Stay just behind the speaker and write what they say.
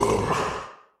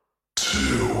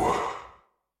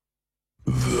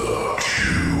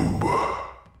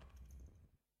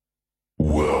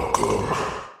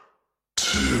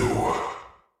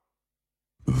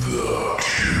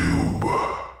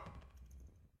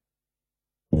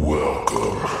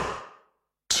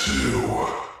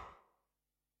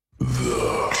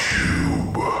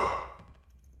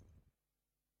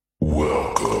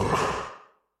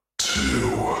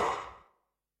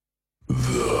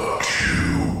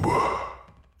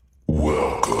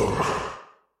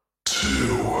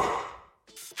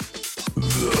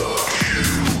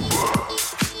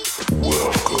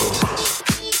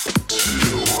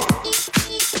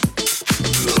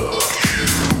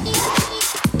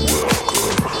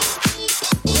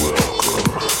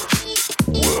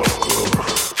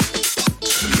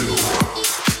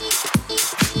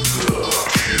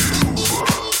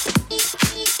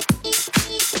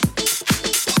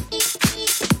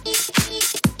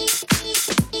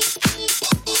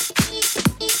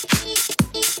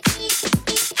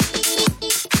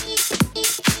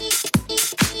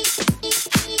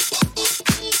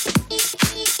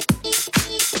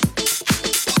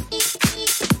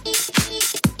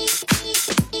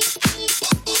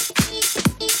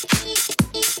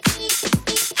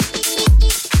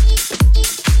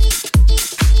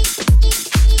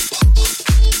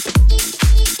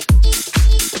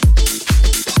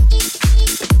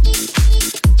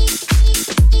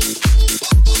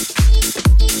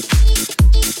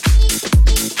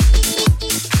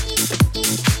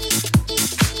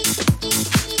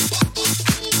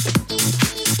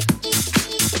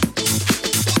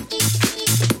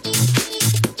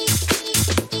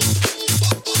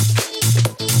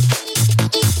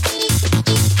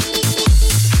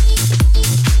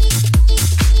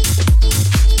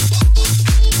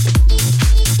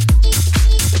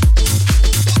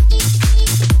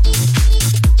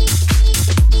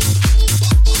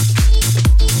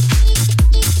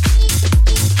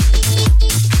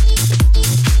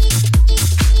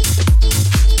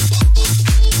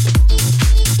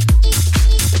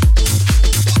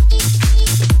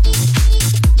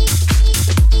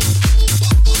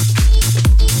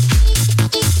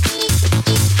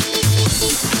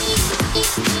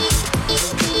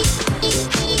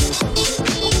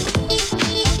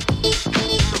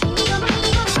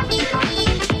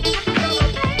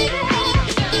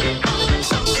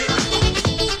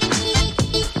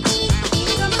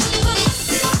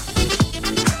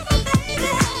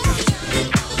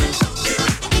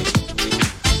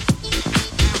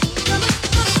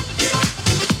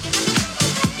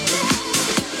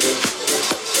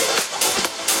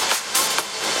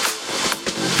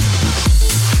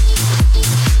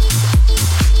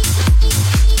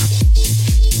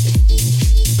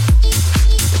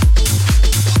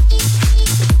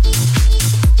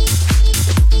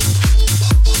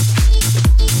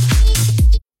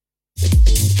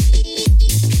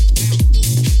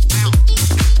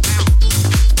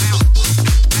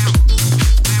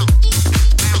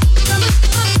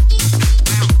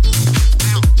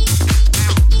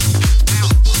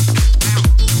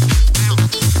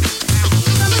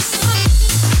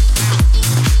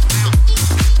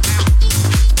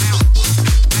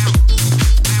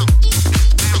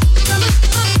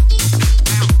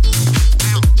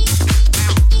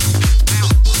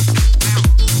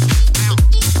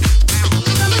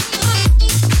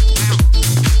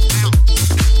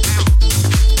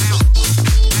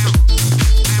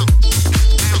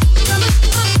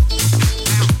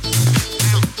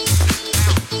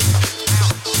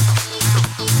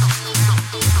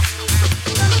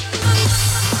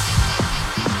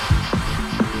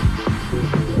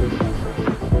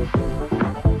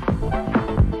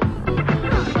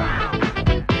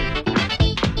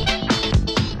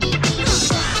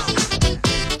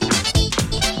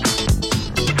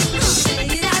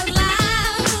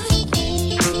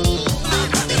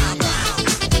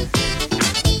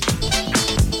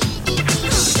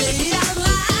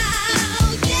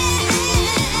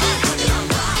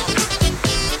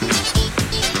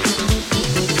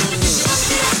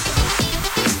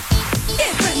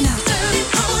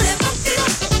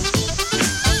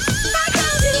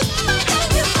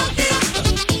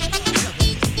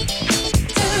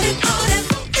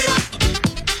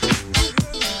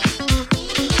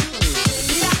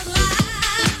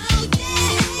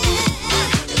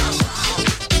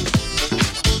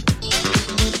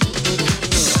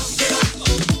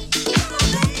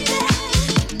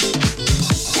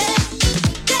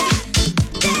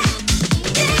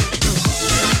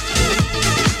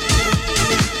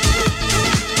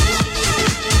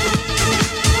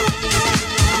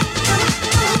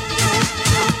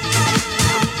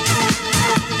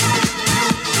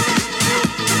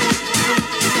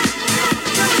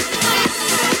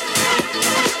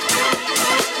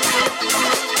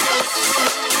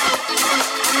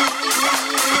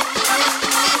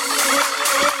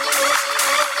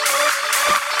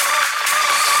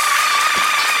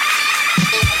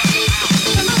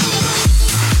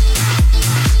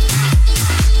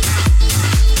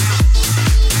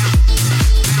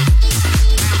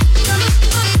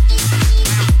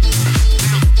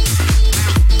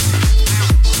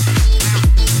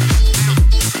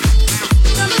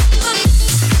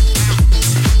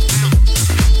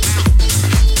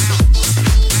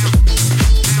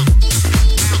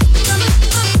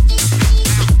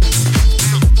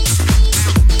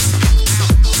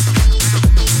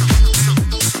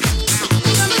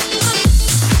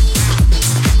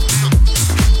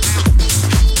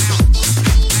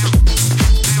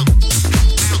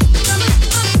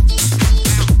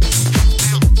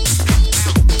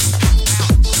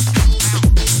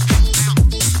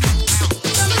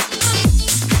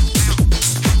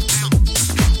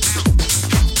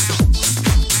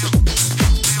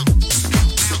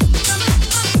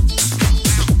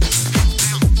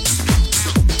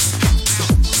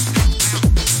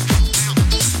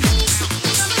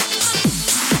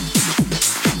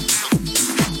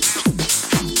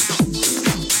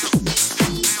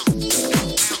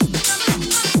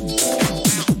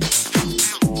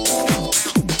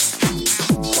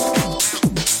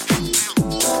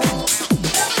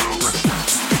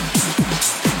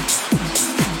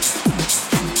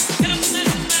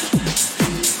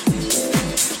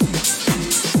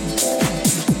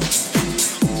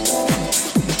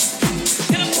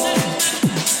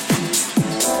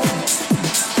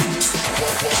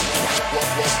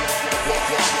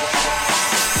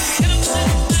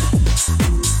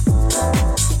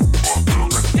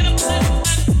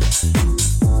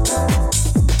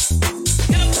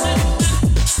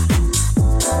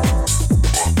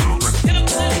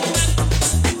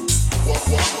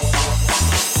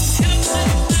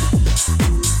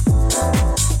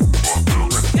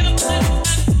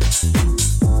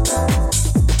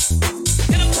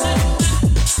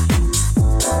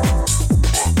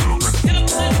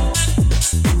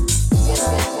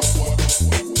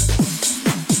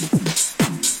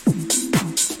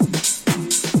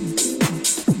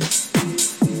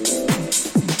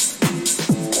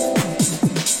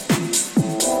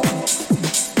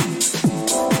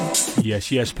Yes,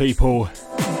 yes, people.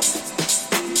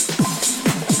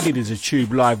 It is a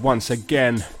Tube Live once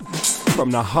again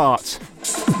from the heart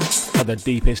of the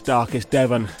deepest, darkest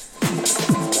Devon.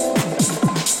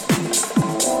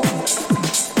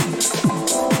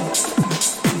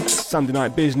 Sunday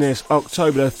Night Business,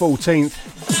 October the 14th.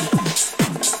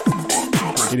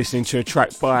 You're listening to a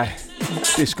track by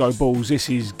Disco Balls. This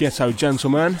is Ghetto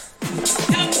Gentleman.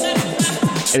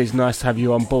 It is nice to have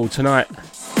you on board tonight.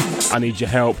 I need your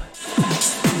help.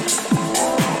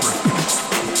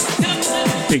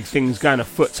 Big things going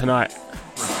afoot tonight.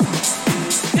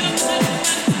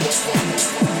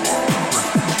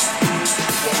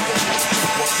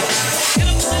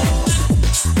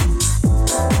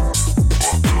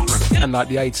 And like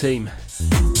the A-Team,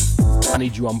 I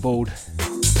need you on board.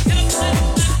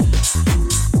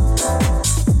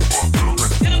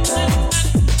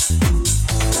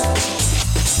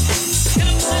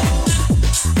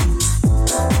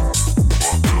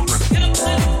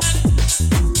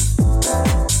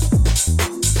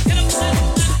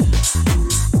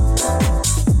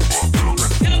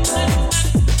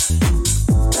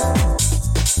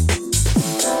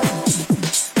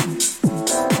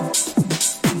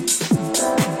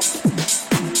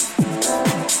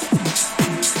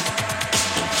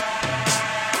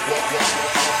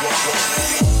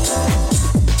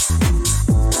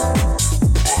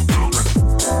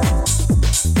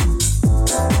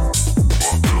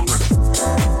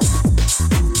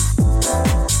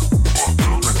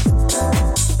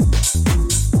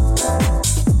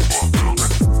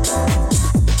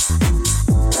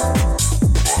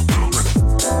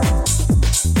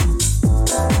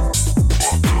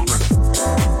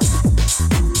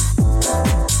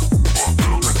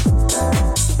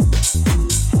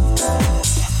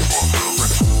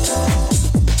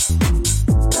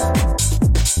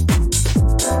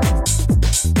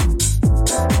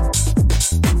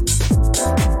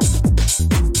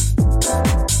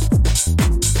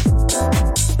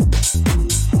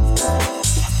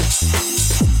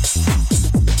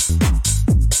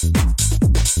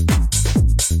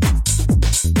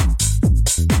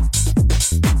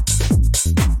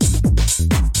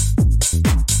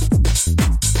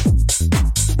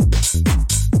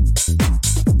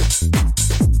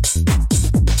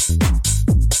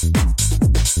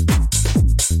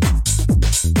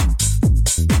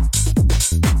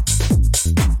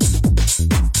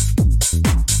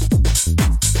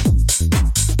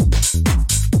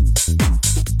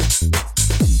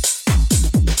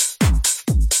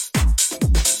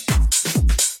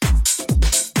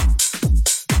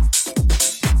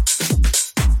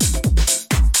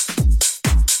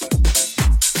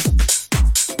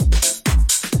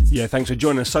 Yeah, thanks for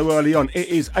joining us so early on. It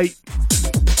is 8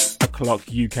 o'clock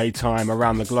UK time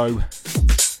around the globe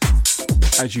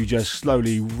as you just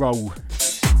slowly roll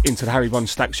into the Harry Von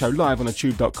Stack Show live on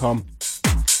thetube.com.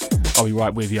 I'll be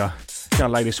right with you.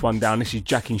 Gonna lay this one down. This is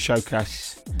Jack in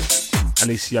Showcase,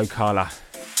 Alicia Carla.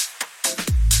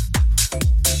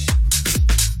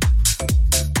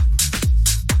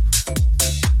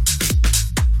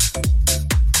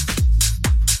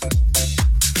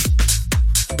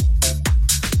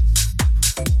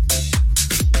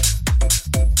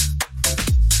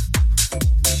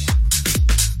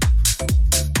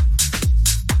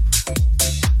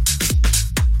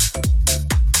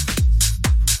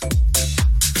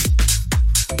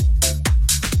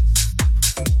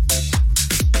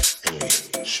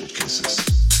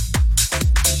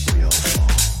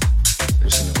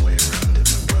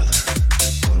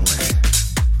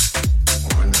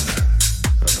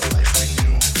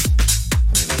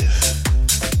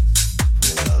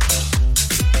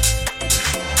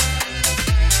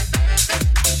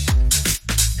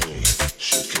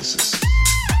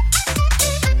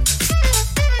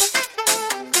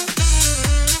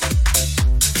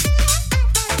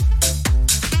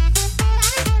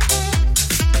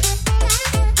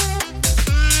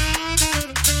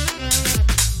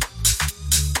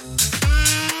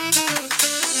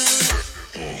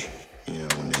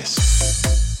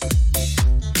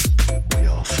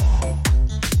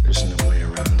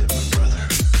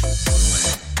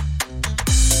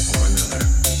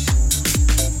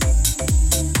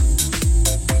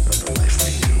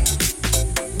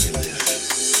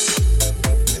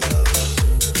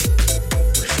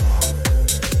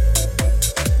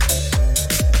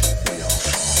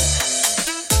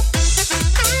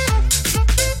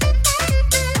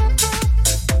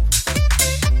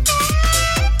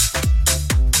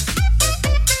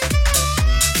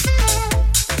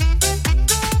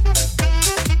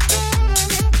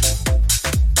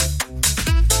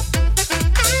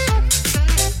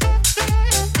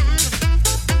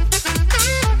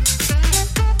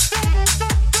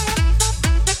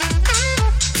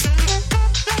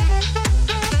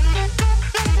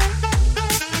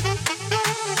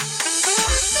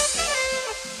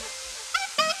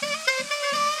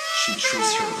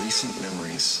 recent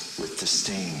memories with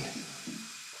disdain.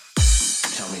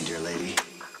 Tell me, dear lady,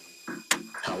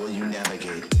 how will you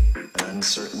navigate an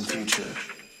uncertain future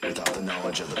without the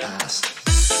knowledge of the past?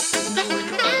 With no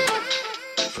regard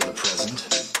for the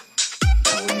present?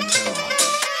 How will you tell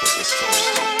what was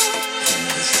first and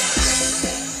what is last?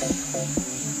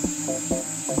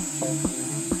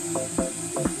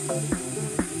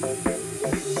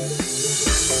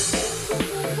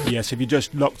 Yes, if you're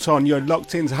just locked on, you're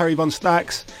locked into Harry Von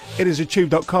Stacks. It is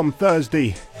YouTube.com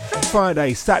Thursday,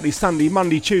 Friday, Saturday, Sunday,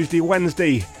 Monday, Tuesday,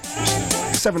 Wednesday.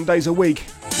 7 days a week,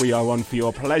 we are on for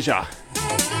your pleasure.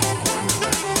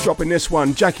 Dropping this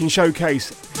one, Jack in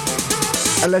Showcase,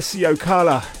 Alessio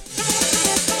Carla.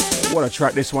 What a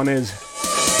track this one is.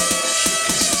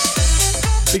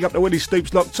 Big up to Willie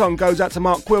Stoops, locked on. Goes out to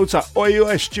Mark Quilter. Oi,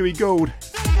 oi, Stewie Gould.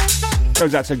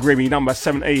 Goes out to Grimmy, number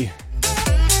 70.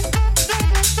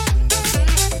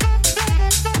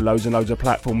 Loads and loads of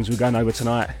platforms we're going over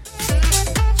tonight.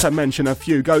 To mention a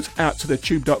few, goes out to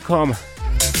thetube.com.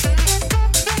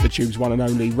 The Tube's one and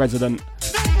only resident.com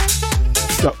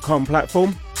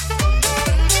platform.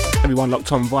 Everyone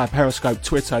locked on via Periscope,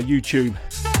 Twitter, YouTube.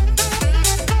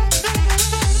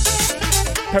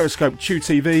 Periscope, Tube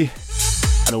TV,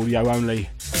 and audio only.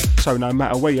 So no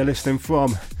matter where you're listening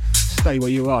from, stay where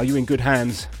you are, you're in good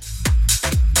hands.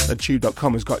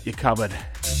 TheTube.com has got you covered.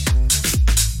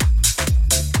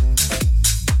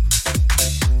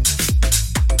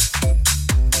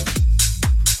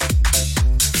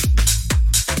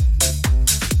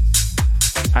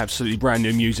 Absolutely brand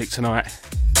new music tonight.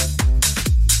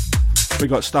 We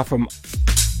got stuff from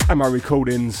Ammo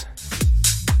Recordings.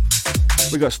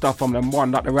 We got stuff from them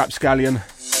One Like the Rapscallion.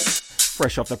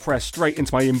 Fresh off the press, straight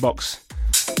into my inbox.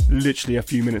 Literally a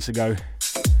few minutes ago.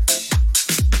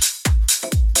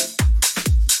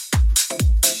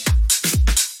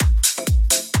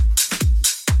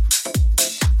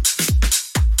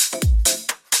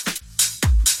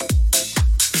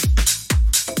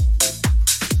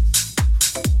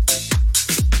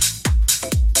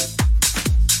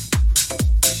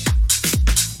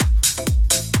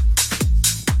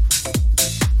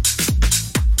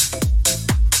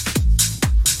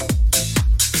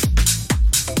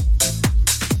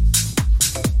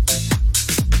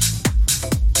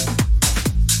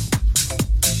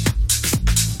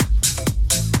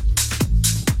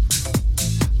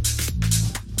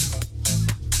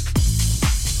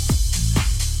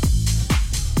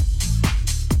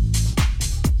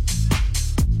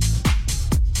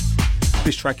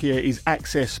 This track here is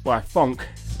Access by Funk.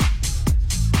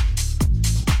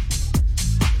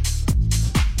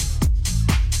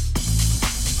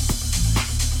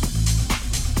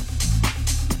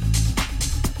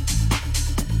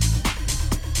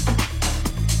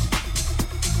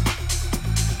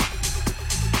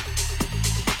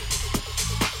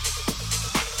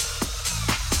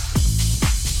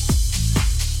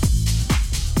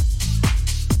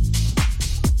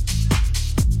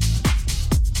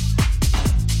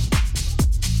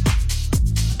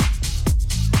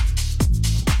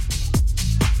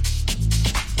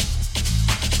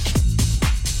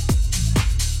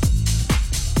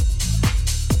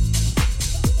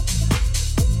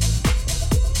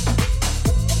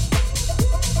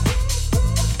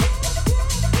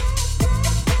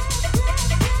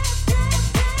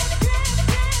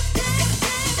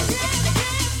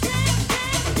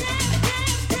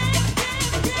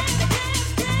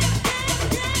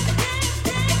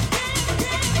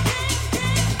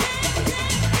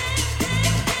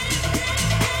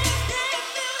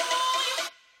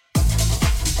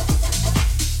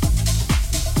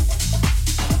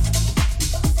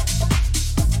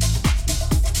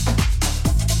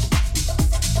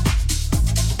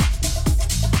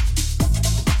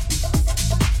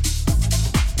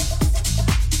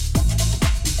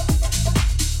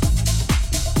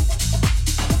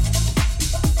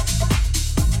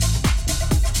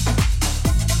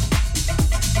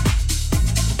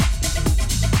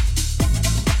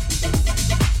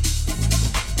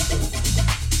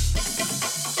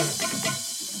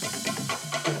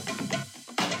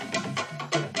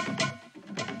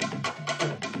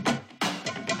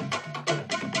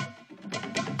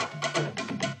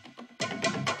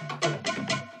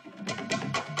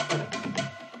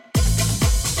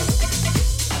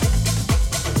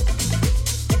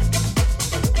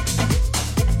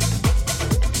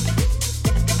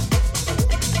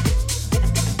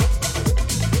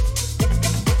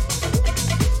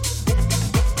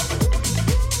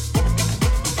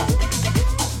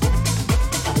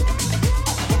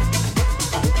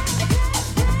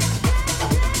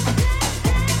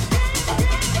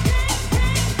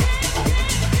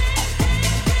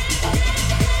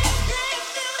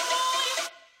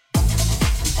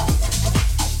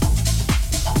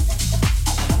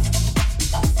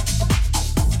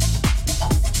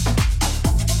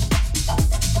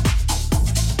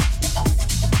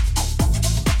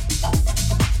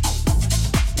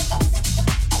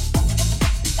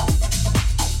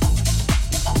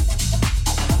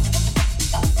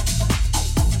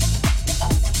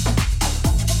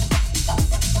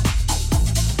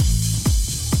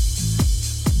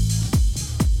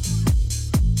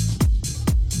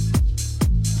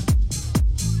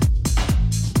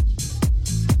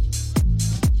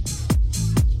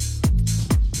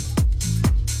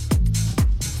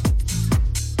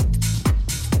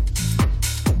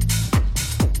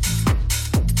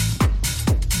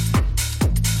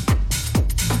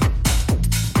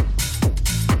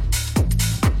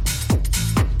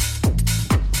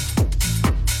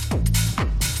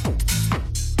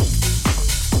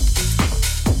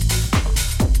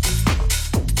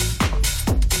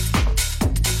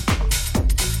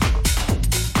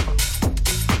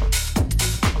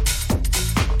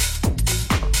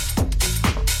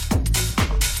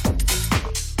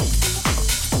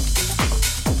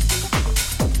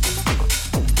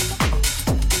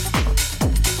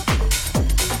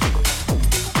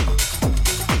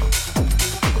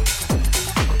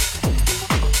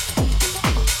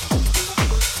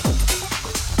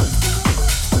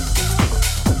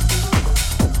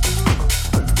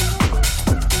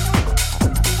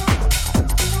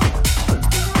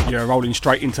 Yeah, rolling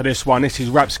straight into this one. This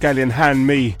is Rapscallion, Hand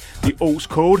Me the Alt's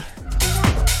called.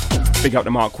 Big up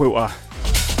to Mark Quilter.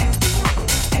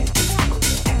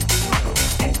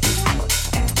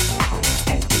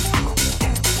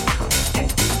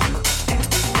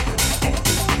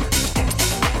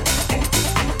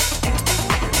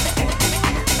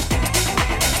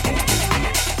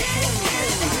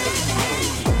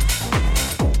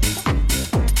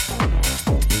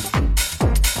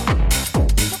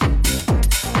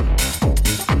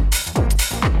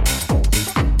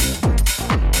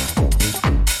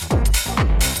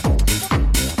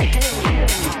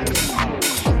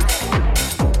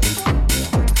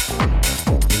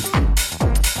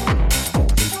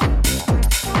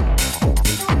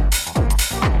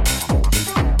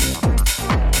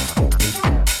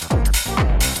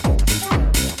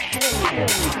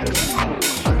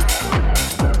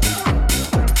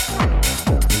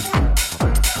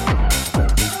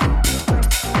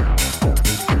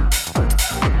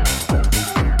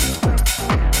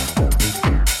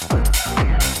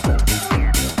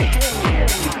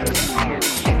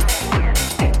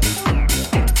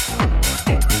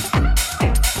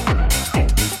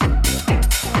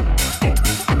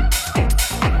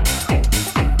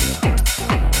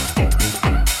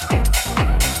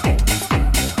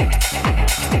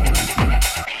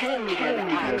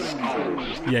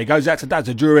 Yeah, it goes out to Dad's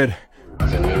a Druid.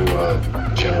 The new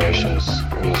generation's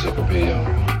music will be, it'll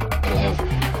have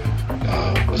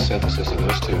the synthesis of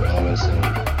those two elements and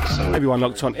some... Everyone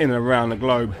locked on in and around the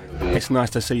globe. It's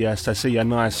nice to see you,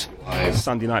 nice live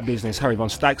Sunday night business. Harry Von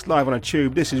Stacks, live on a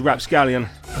tube. This is Rapscallion.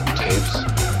 tapes.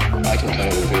 I can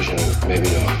kind of envision maybe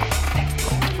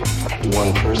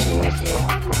one person with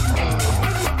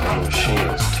a machine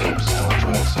that's tapes,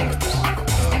 electronic setups,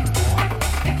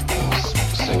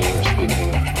 singing or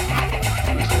speaking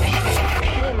using a machine.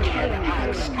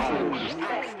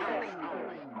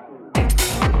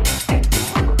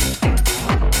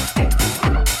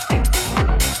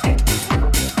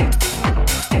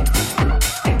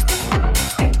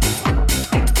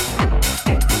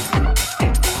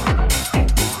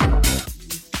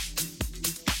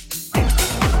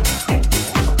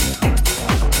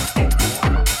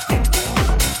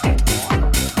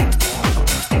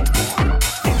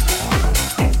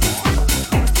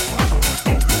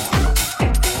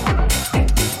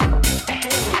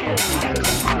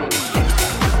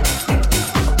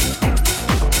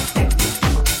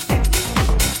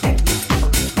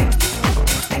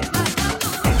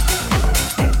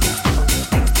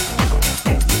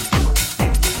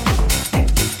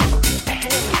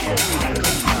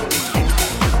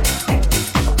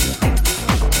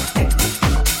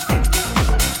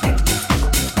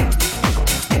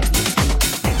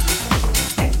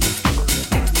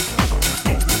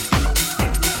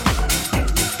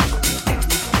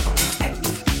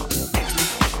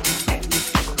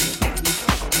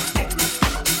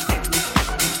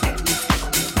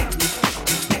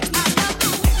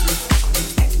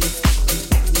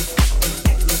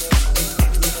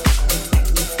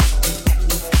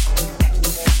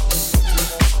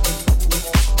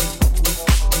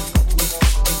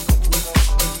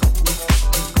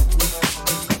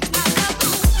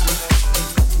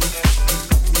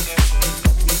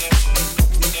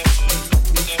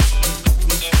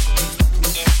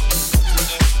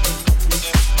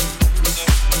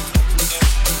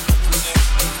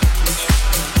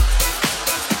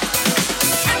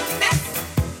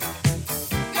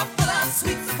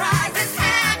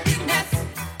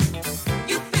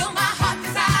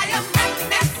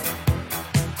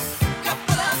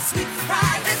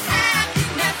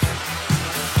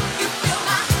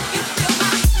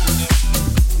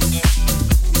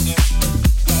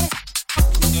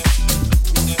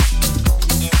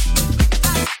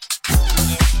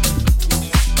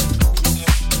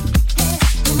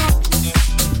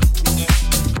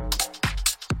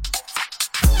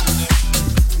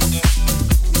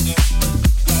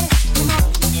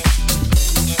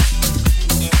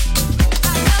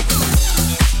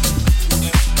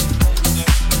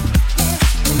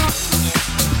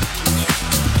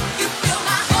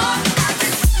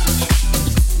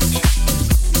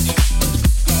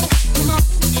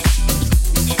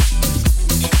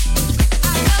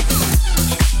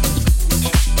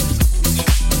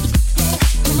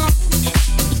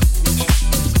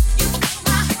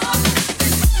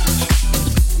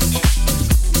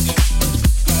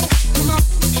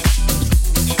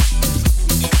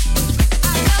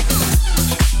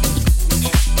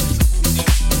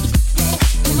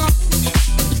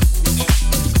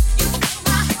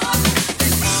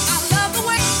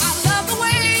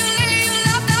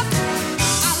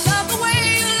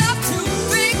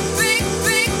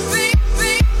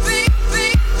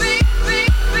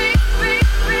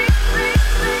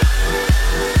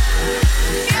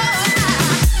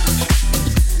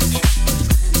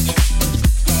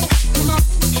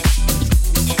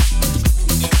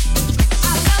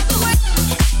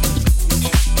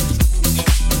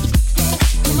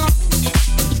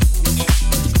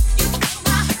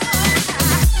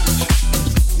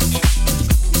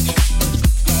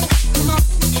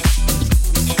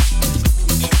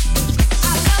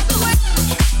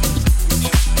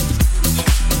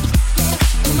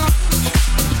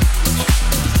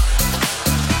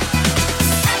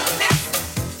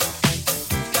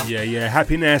 Yeah,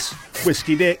 Happiness,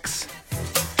 Whiskey Dicks.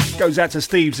 Goes out to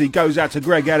Stevesy, goes out to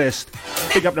Greg Ellis.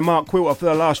 Big up to Mark Quilter for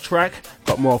the last track.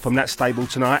 Got more from that stable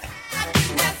tonight.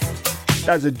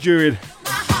 That's a Druid.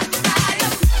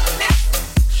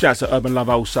 Shouts to Urban Love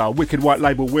Old Soul, Wicked White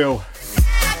Label Will.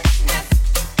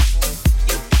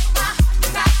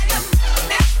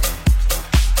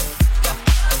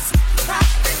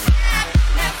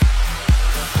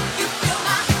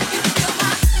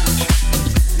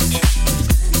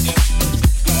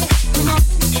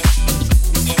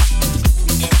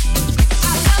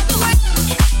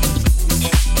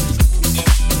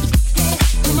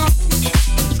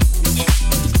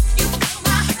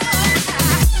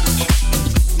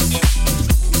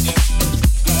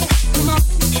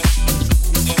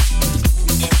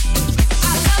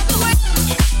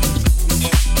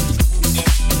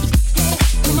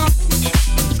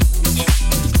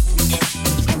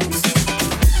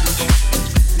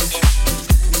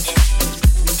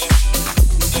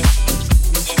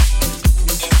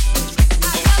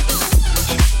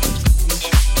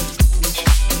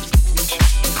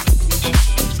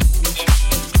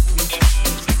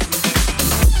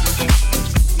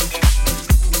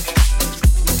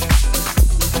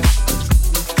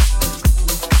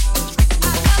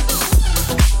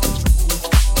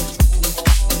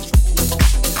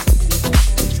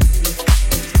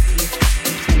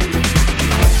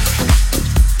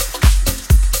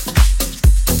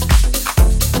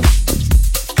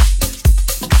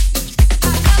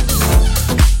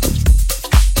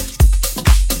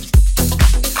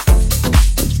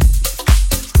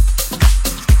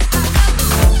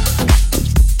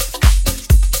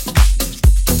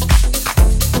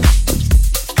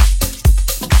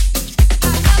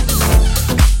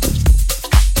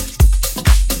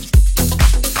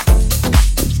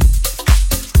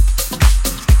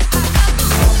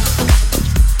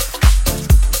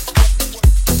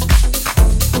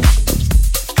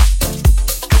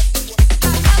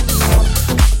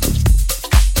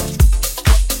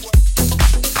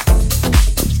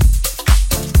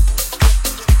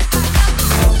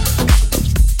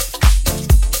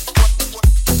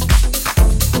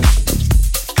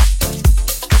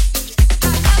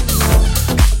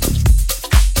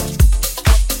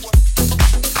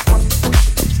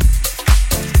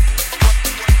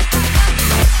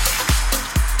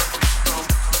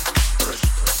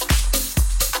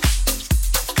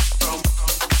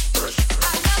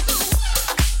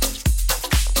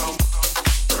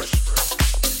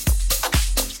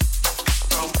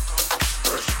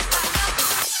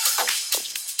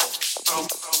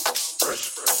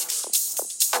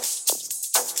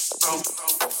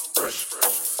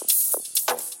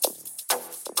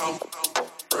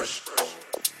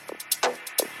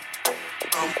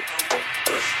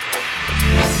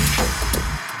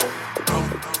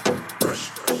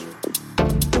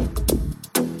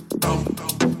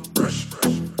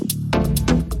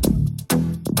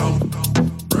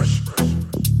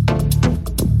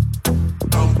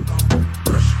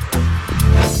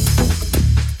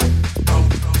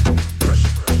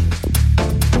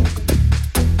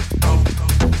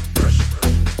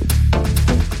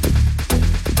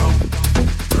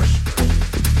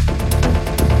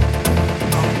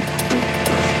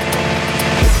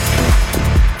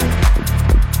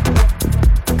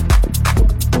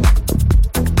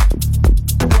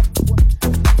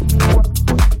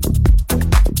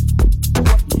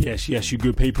 Yes, you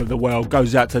good people of the world.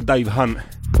 Goes out to Dave Hunt.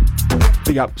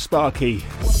 Big up Sparky.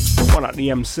 One up the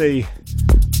MC.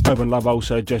 Urban Love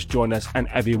also just joined us, and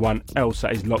everyone else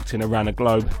that is locked in around the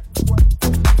globe.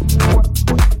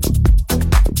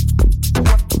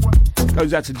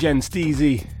 Goes out to Jen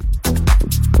Steezy.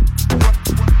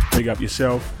 Big up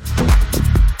yourself.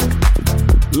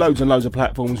 Loads and loads of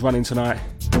platforms running tonight.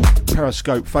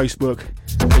 Periscope, Facebook,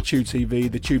 the Tube TV,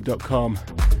 thetube.com,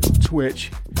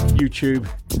 Twitch, YouTube,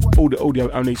 all the audio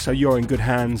only, so you're in good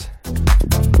hands.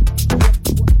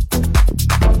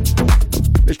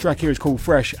 This track here is called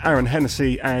Fresh, Aaron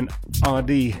Hennessy and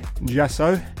RD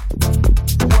Jasso.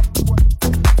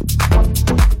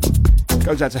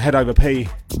 Goes out to Head Over P.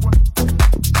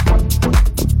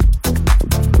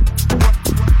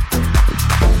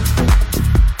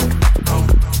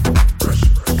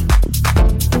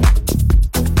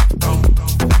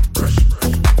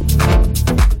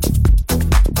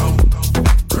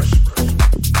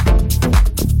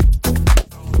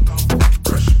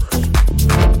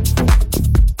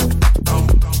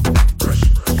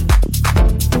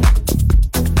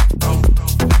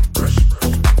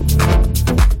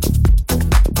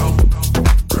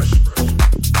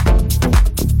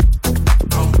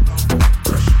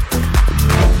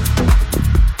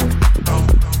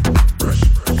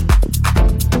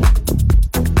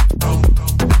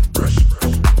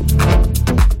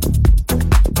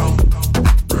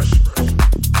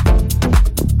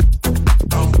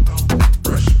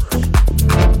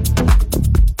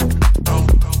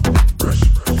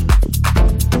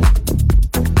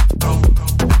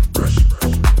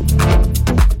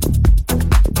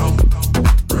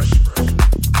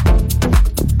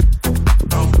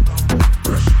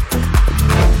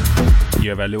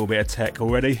 had a little bit of tech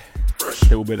already, a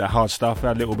little bit of hard stuff,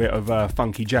 had a little bit of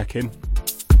funky jacking.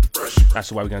 That's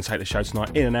the way we're going to take the show tonight,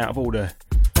 in and out of all the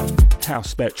house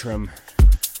spectrum.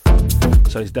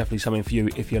 So it's definitely something for you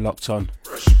if you're locked on.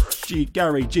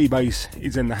 Gary G-Bass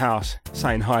is in the house,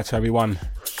 saying hi to everyone.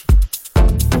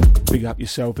 Big up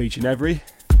yourself each and every.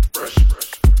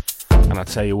 And I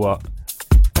tell you what,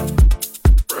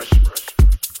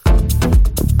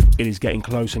 it is getting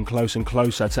close and close and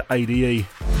closer to ADE.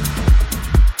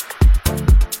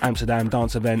 Amsterdam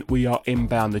Dance Event. We are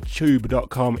inbound.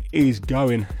 TheTube.com is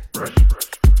going.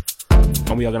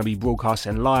 And we are going to be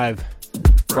broadcasting live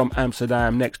from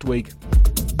Amsterdam next week.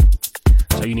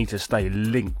 So you need to stay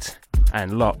linked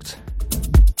and locked.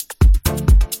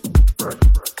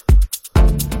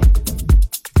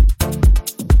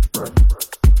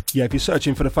 Yeah, if you're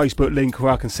searching for the Facebook link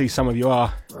where I can see some of you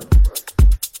are,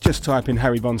 just type in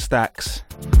Harry Von Stacks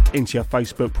into your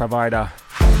Facebook provider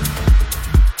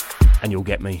and you'll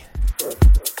get me.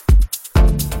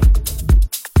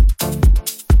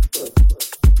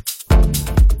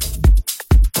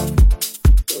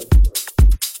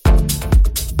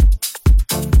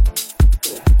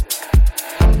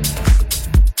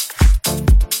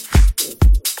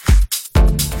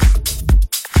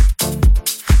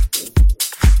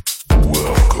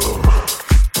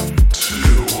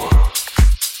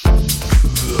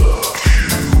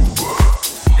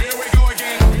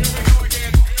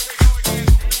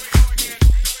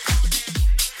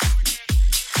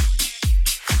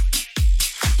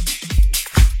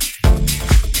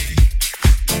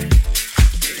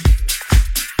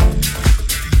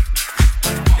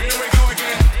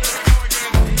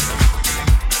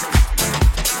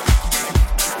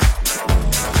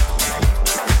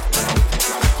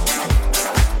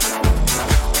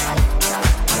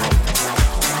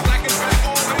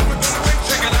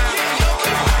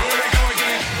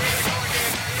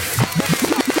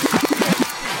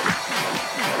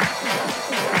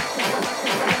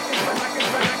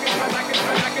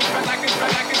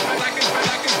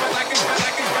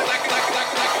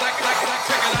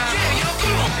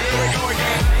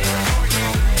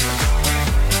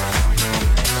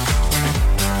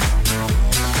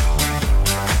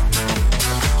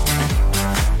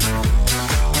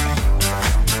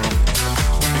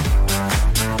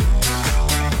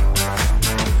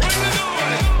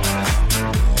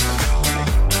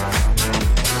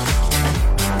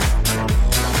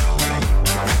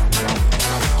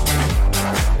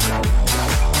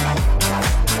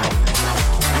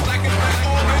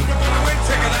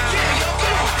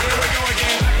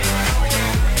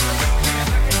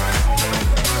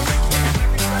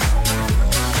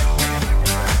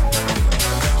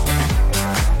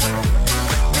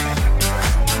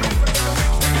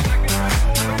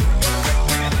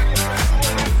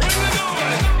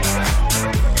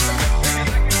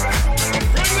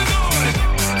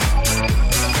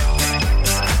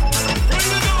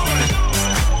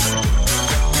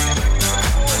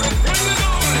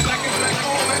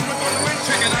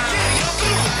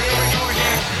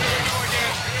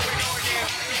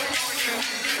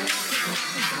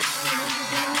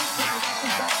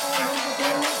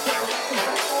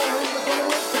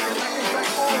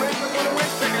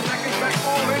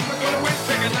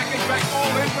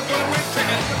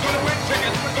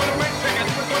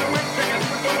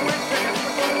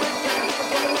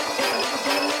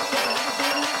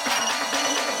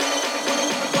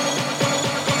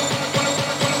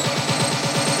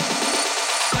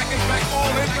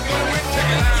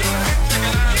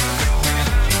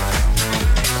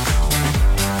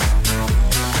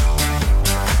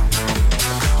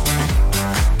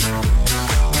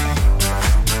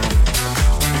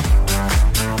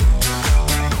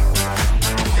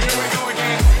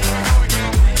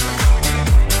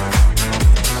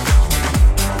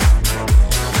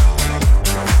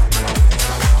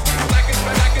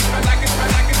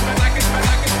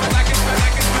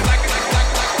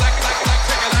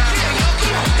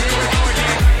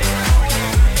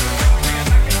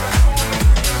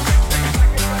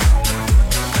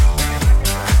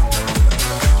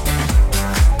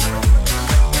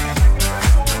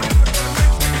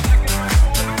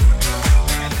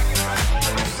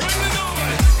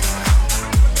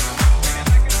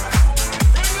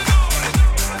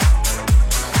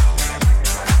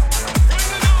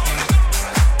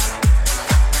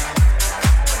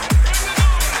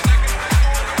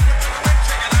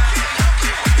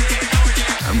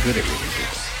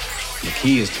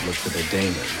 key is to look for the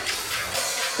daemon,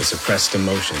 the suppressed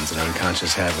emotions and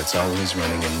unconscious habits always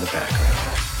running in the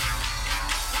background.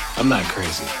 I'm not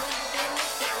crazy.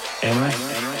 Am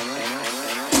I?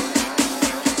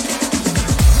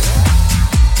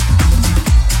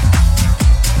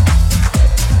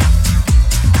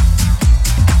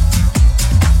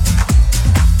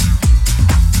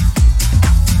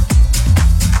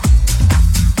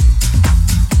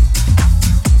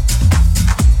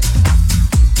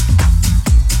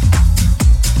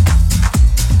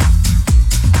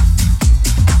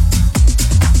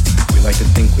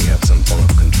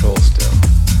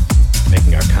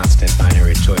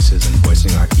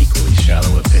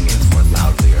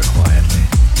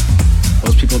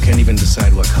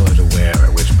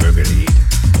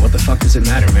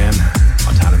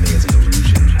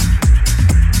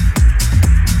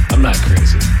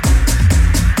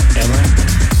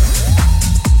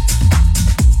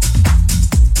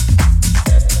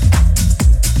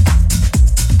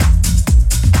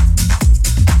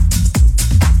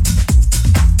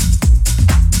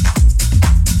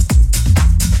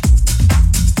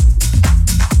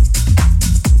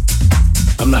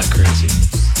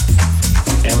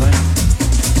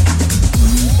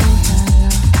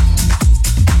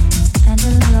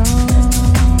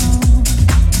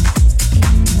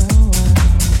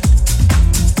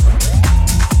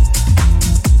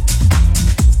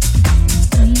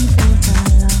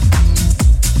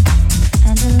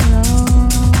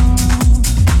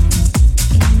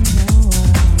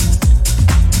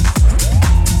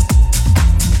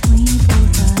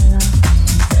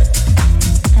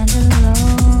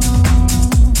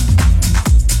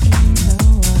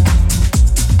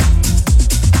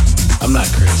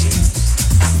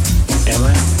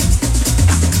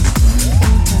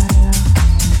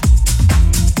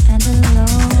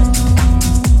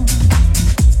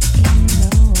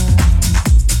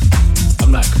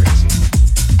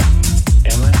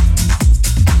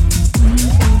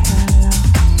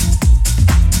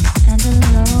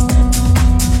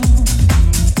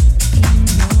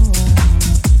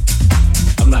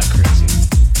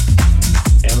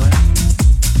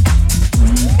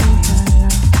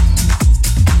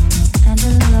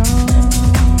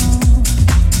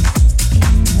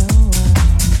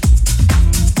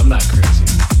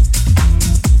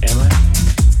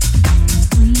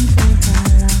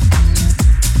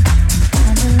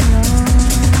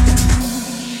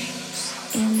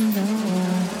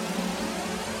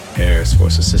 Errors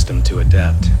force a system to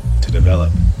adapt, to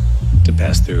develop, to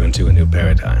pass through into a new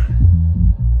paradigm.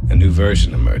 A new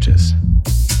version emerges.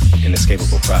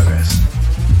 Inescapable progress.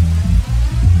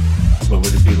 What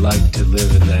would it be like to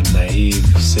live in that naive,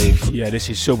 safe... Yeah, this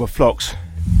is Silver Phlox.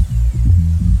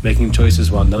 Making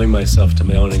choices while numbing myself to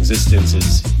my own existence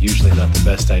is usually not the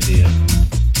best idea.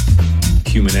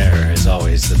 Human error is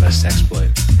always the best exploit.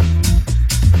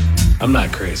 I'm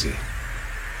not crazy.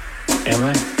 Am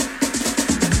I?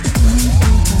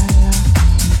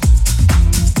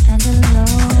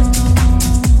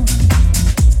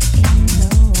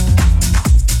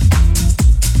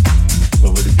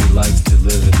 What would it be like to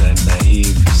live in that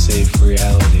naive, safe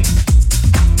reality?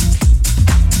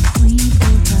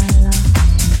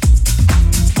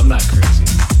 I'm not crazy.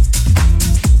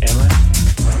 Am I?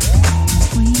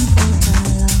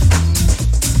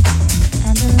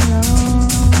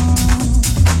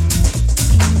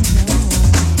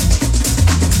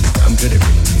 I'm good at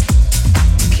reading people.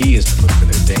 The key is to look for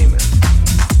their daemon.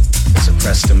 The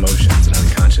suppressed emotions and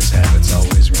unconscious habits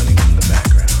always running in the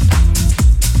background.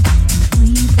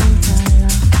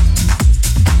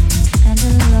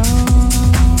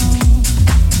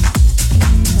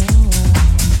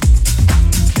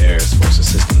 Errors force a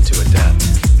system to adapt,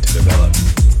 to develop,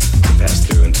 to pass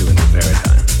through into a new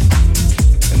paradigm.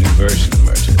 A new version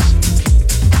emerges.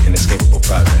 Inescapable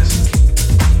progress.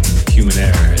 Human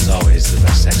error is always the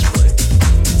best exploit.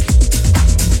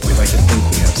 We like to think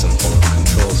we have some form of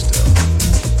control still,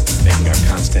 making our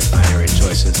constant binary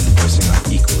choices and voicing our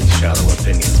equally shallow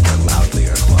opinions but loudly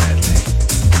or quietly.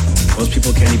 Most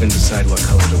people can't even decide what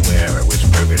color to wear or which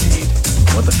burger to eat.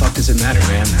 What the fuck does it matter,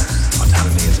 man?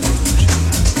 Autonomy is an illusion.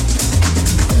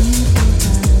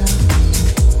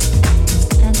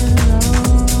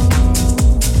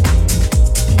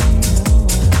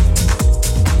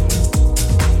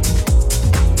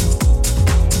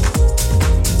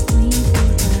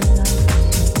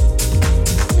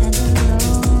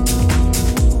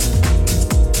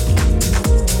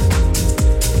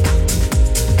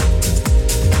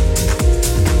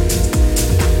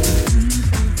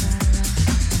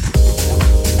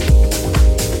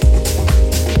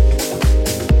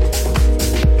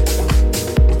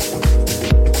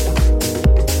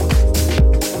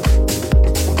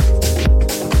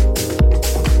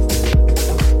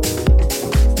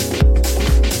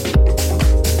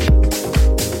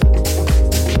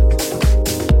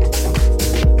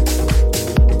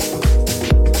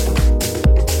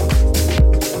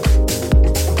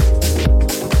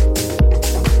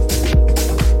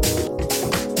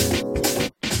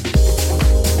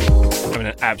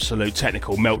 Absolute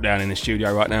technical meltdown in the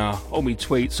studio right now. All me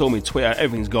tweets, all me Twitter,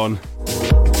 everything's gone.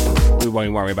 We won't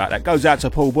even worry about that. Goes out to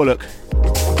Paul Bullock.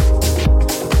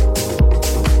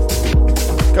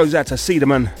 Goes out to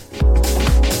Cedarman.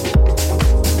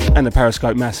 And the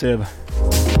Periscope Massive.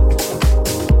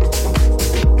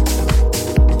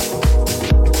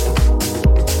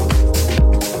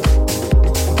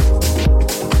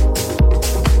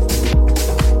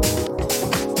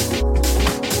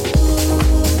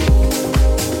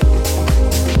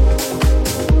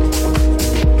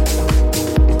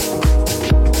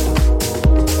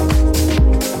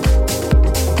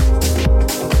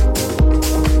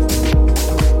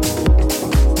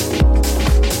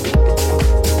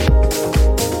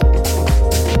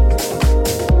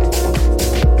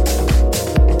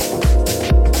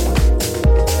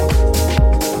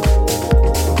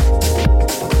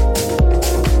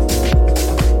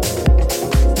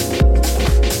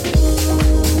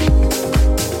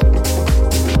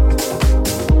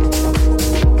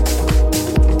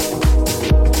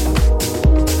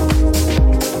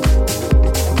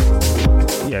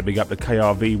 Big up the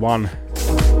KRV1.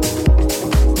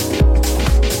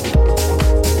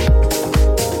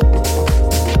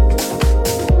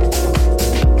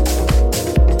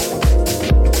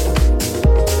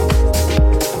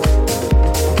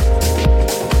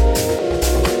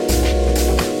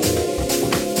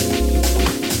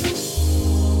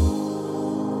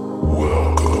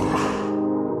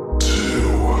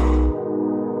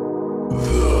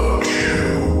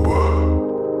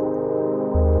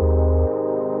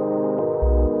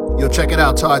 Check it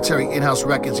out, Todd Terry In-House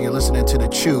Records. You're listening to The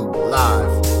Tube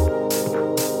live.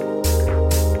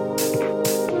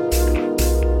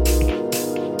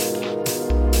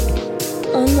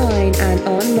 Online and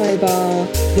on mobile,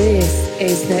 this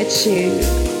is The Tube.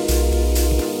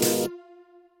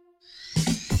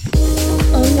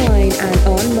 Online and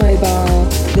on mobile,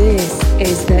 this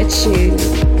is The Tube.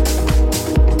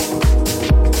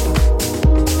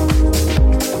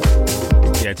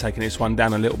 Taking this one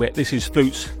down a little bit. This is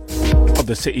Flutes of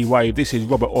the City Wave. This is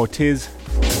Robert Ortiz.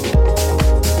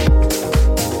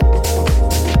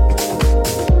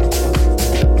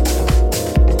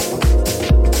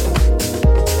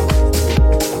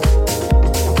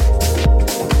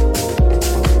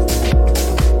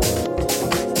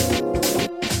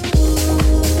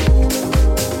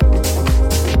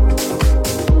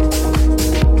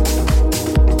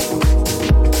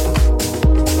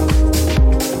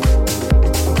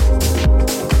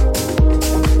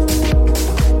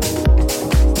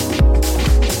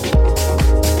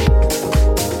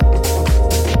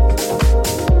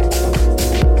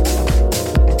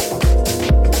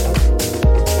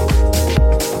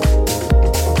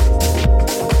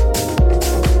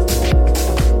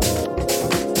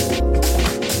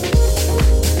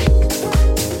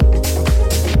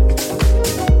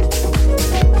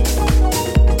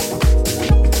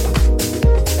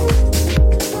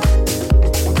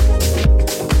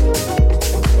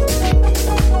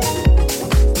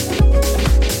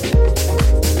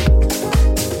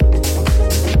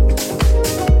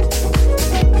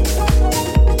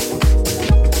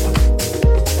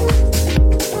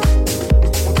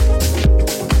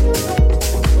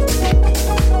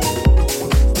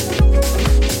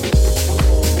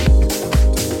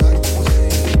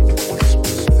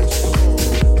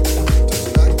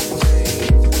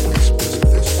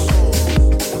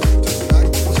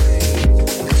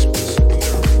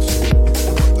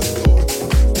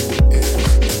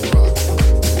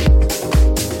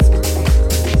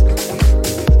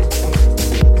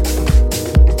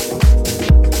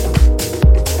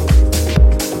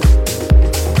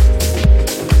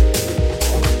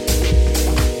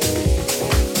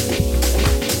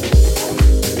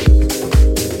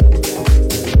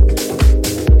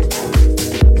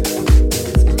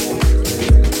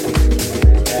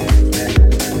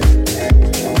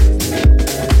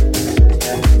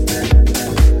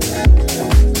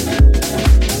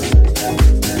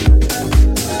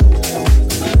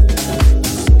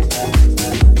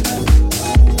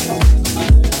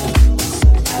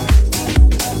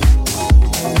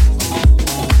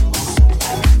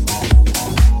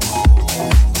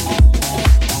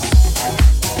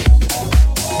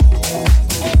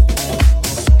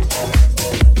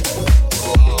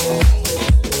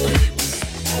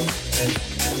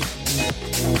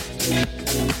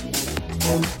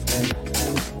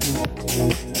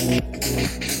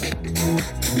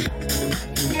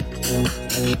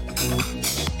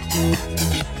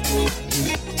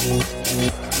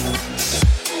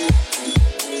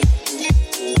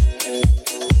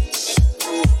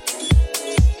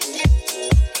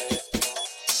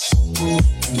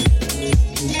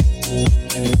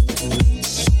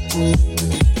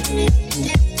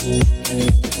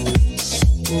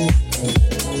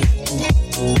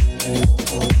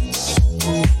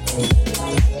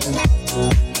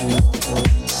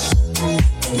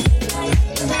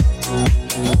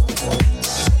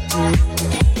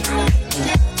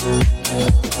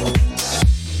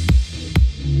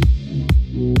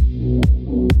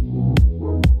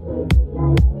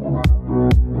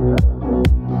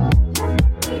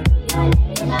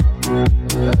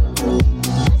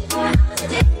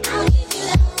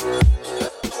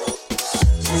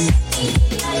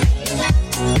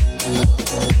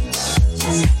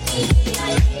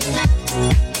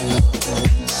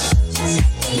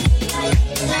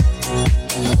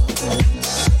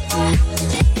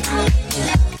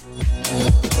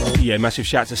 Yeah, massive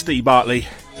shout to Steve Bartley.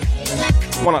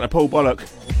 One out to Paul Bollock.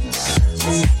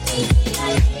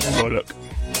 Bollock.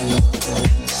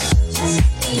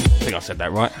 I think I said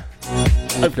that right.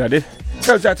 Hopefully I did.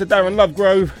 Goes out to Darren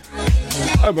Lovegrove.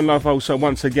 Urban Love also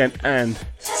once again, and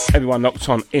everyone locked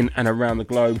on in and around the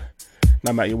globe.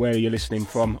 No matter where you're listening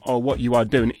from or what you are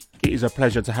doing, it is a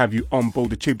pleasure to have you on board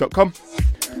thetube.com.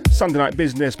 Sunday Night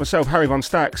Business, myself, Harry Von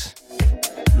Stacks.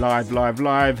 Live.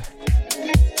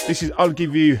 This is I'll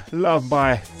Give You Love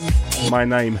by My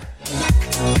Name.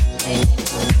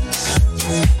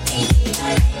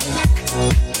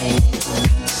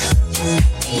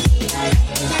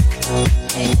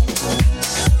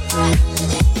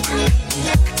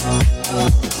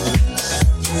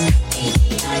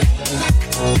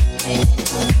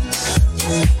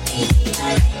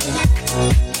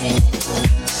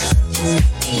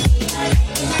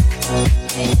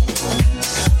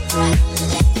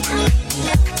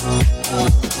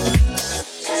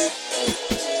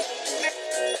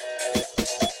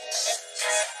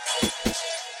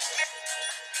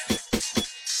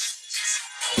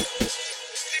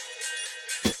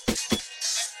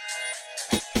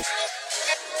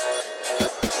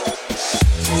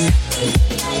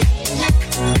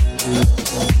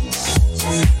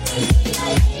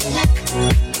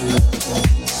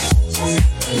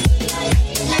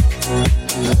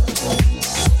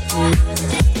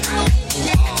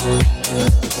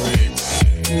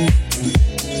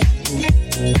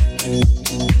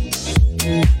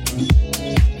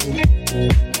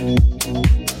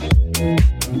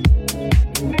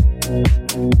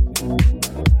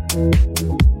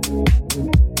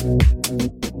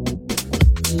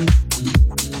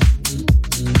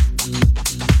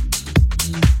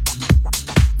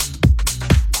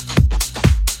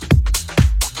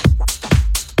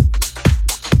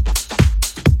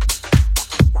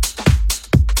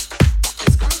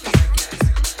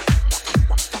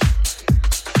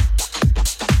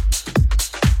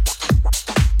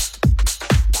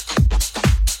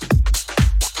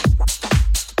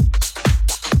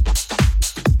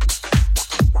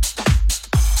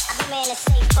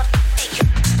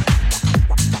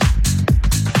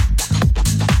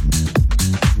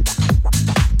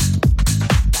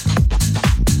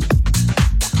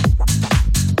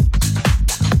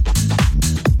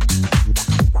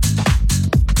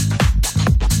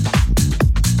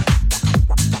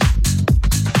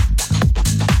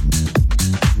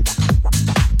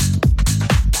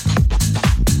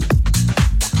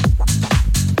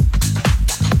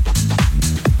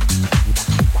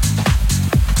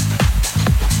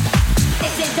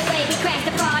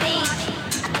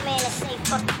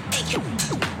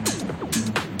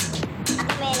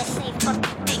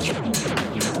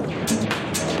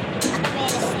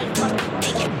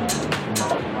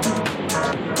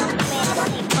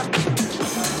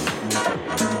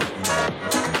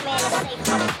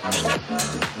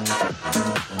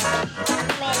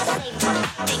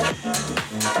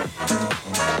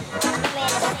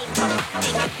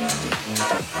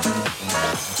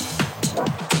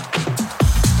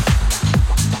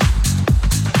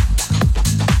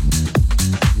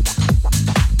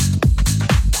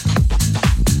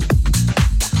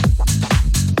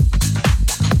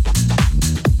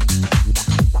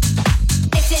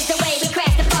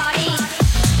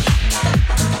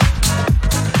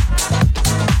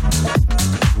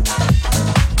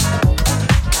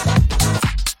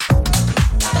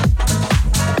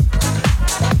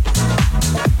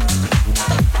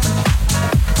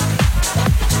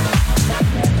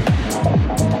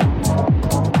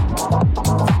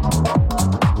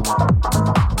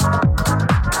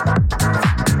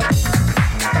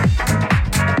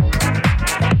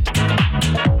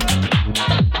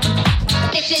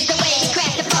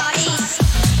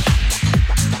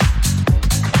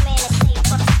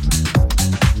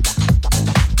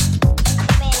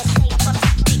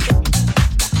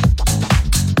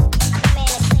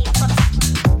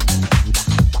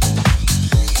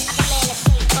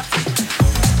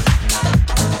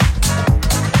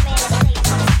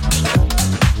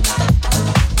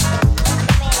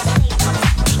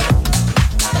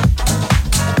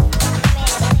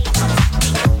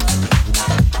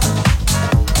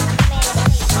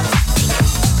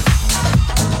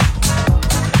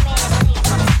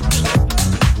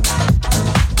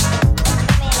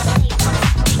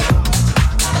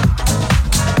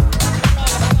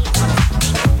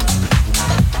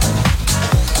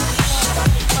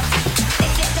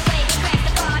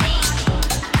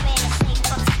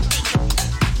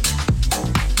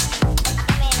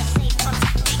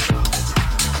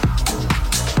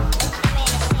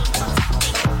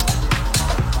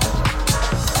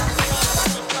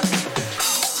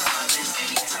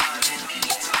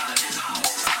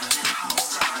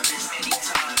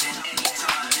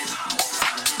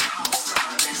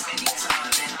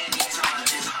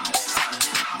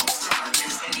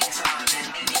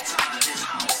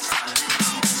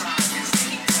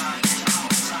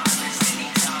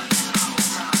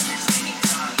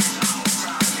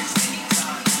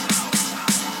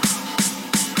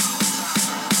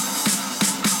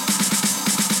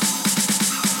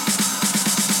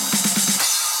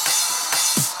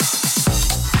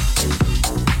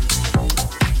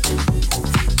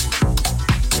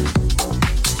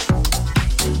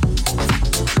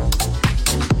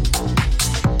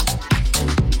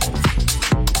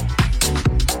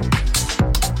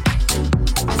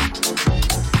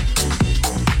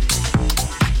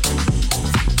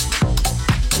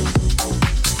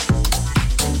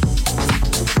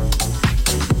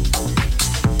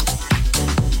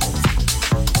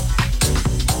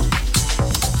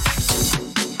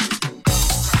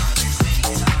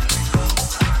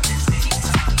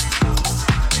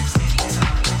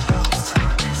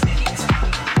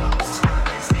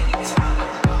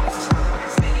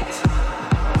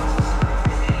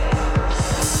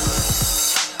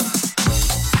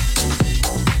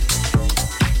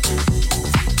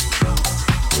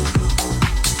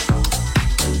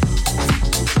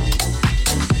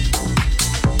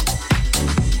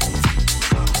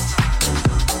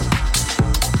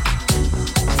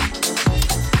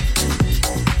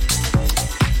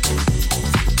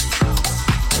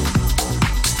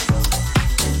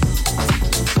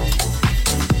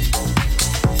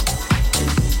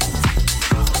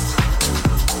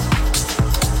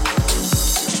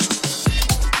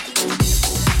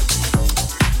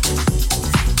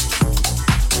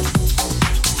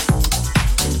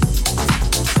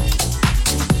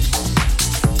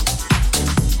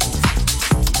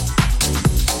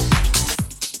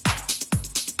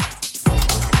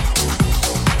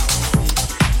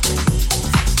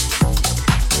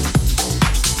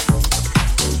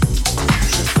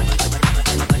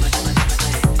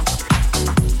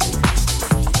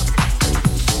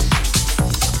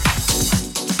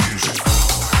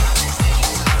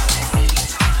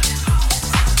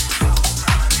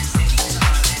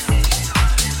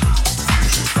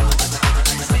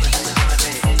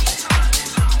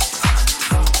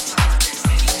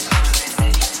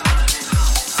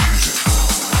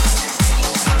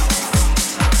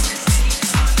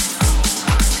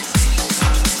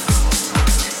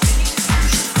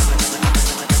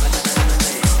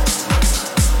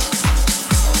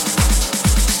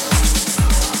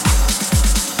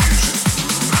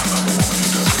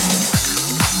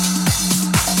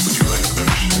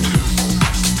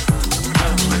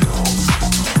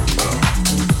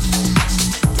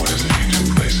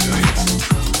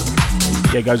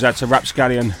 Yeah, goes out to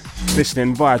Rapscallion,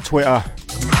 listening via Twitter.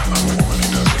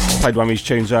 Played one of his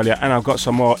tunes earlier, and I've got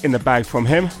some more in the bag from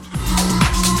him.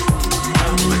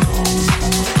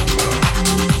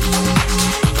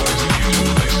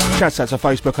 Shouts out to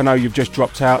Facebook. I know you've just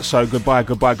dropped out, so goodbye.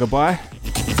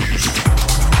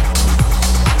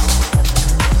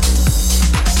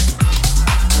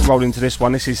 Roll into this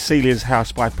one. This is Celia's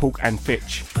House by Pork and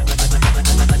Fitch.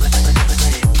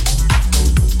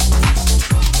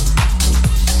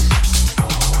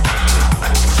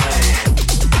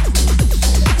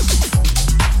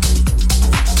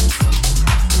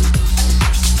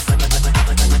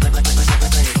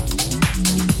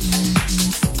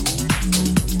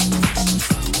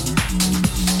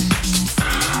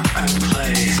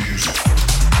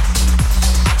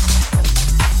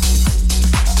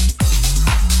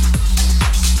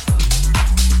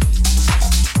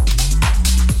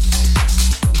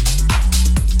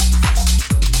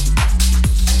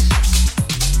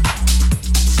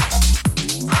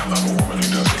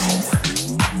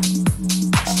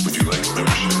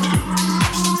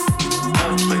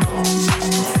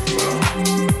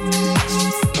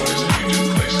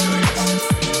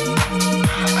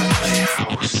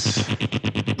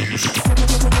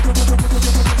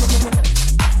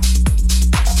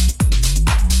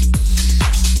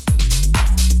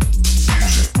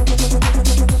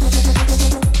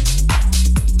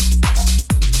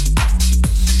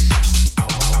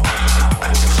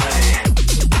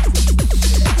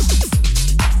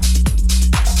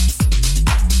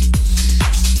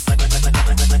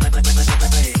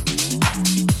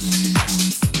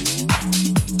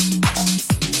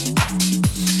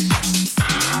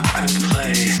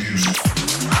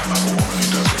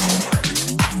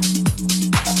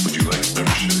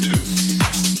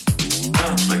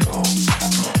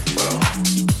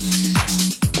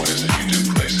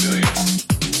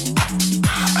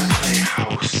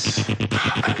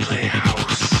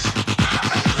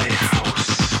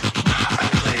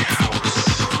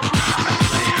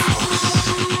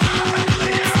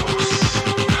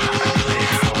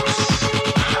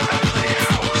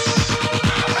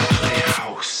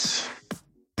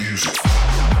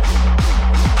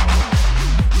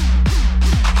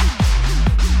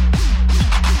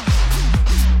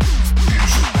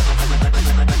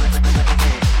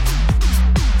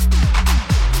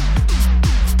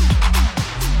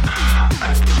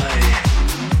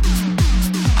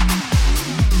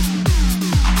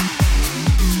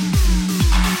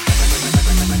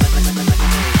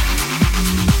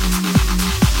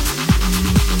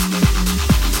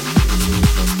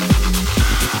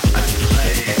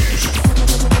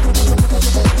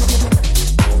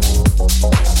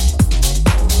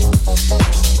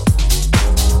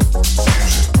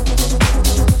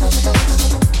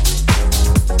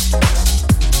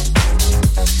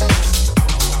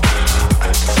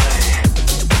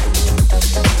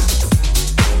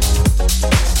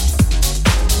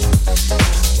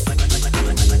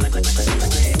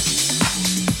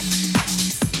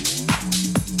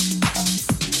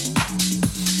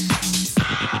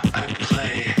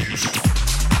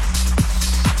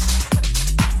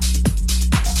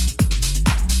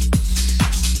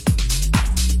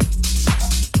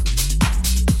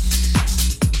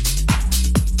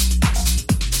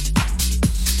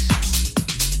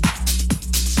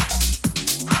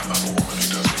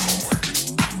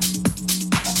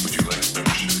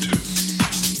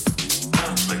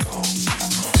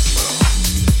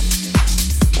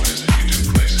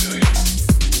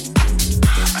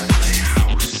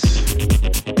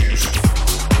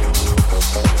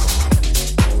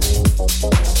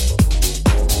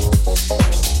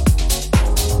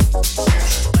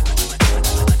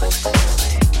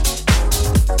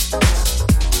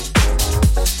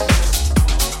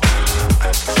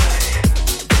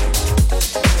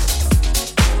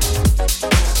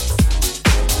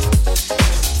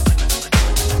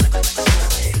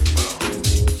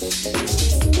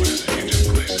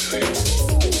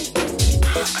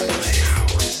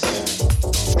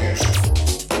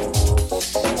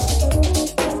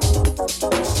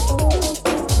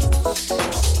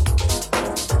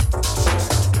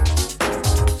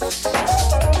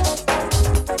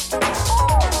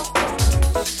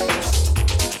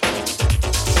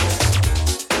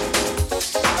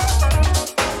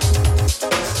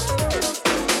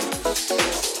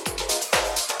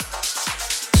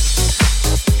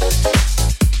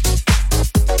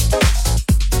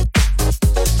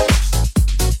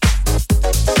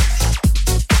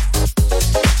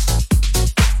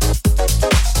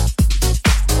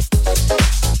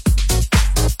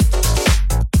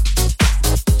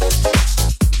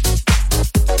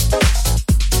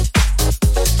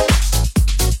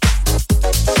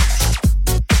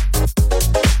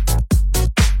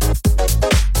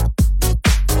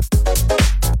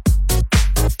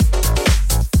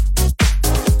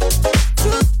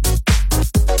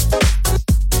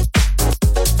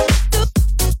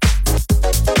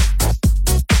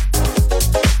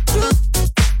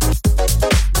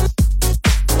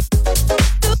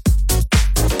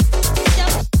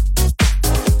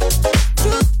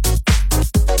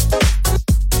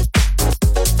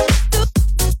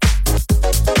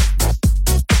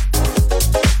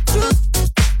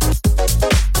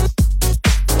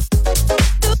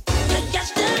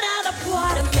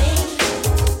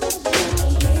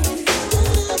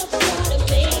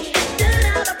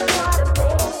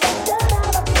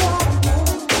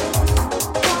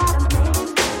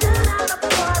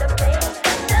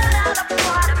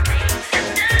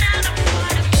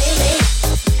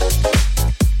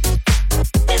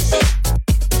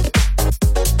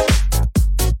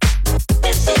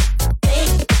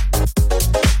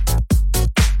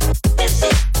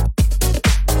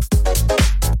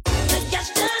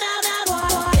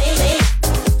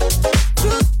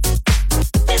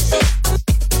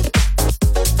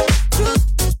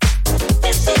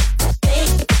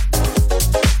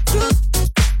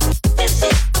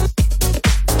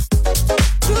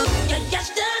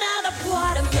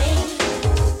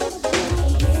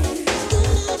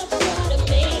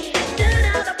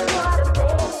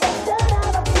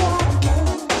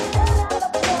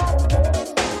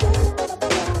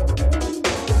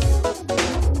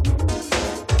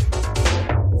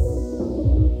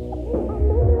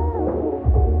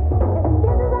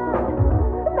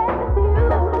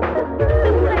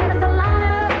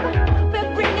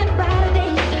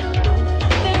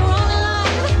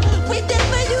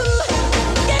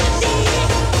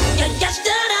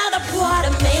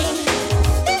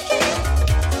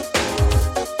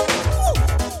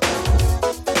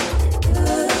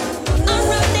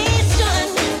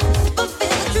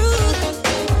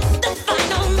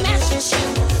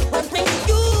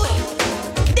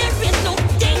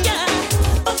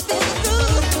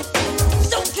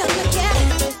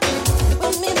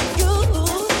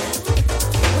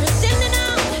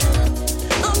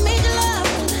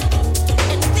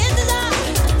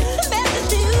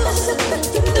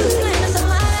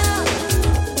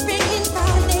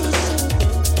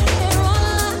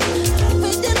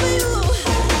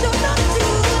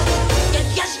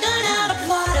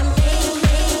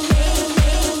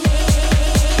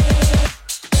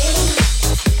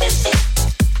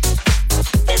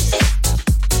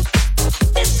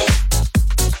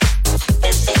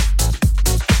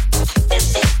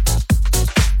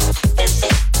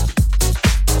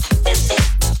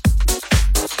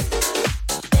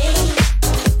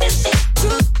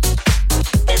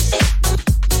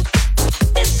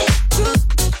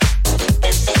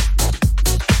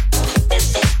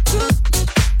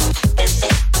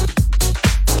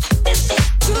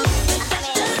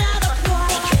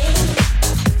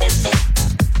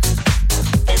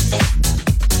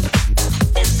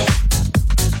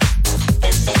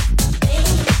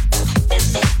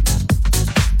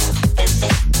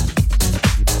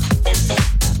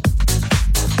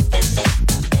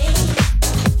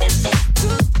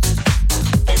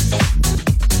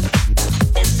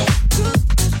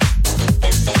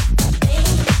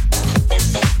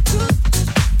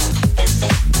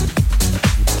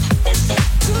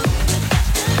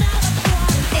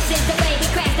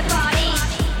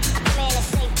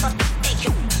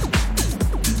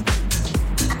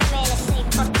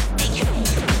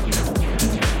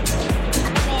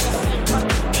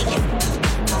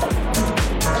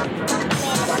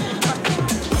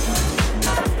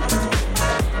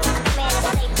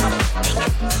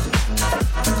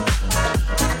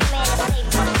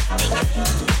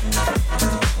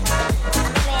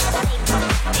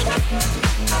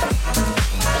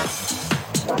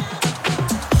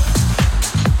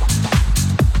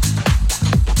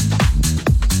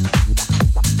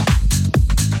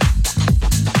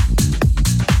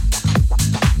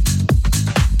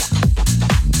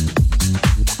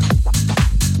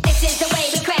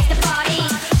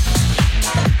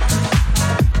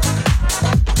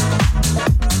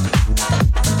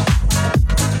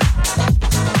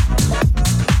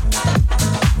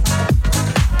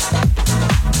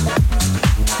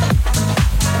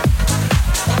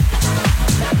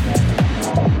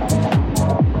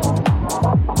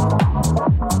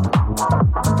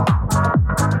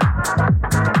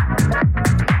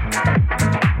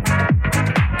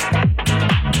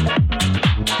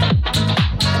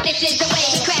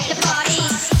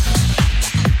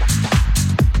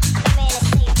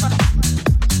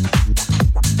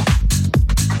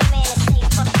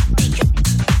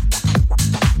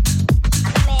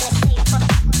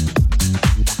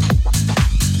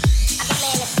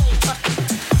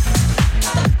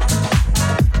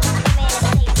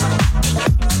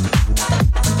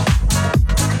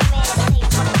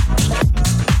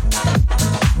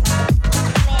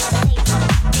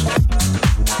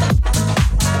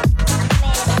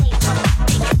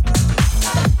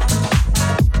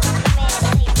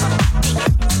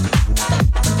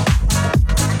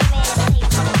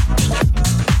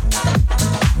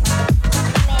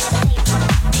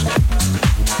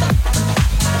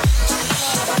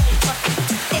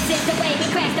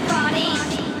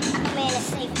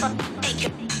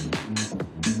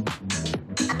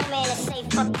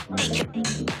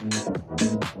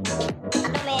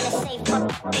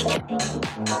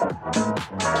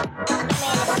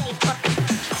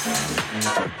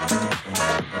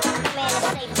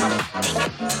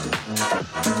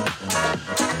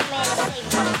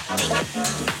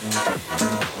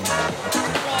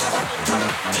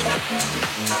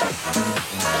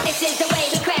 This is the way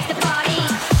we crash the party.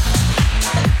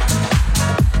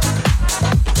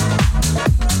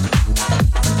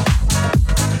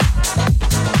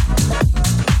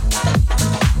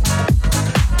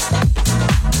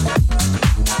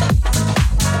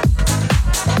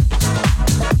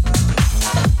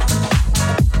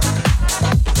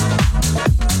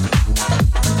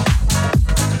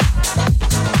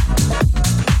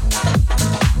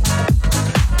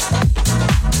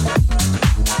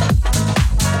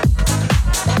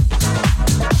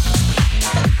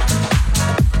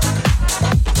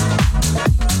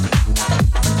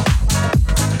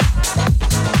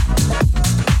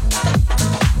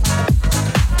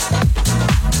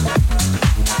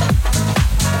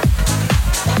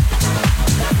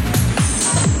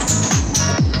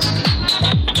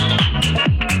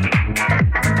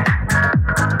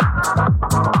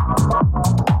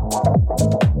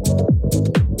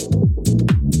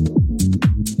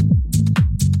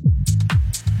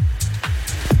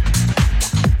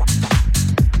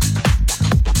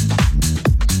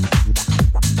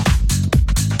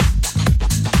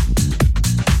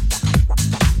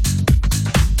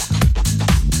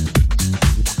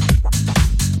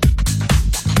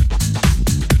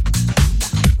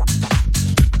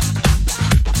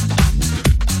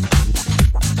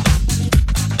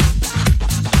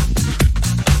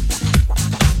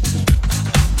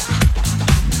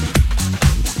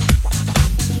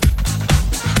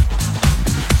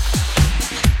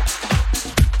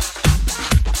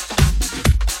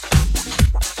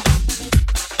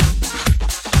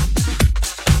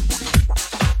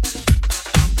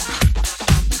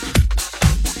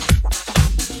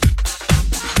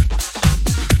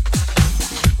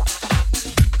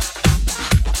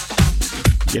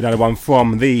 Another one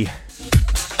from the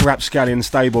Rapscallion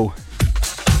stable.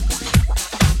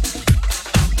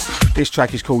 This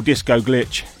track is called Disco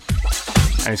Glitch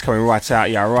and it's coming right out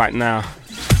here right now.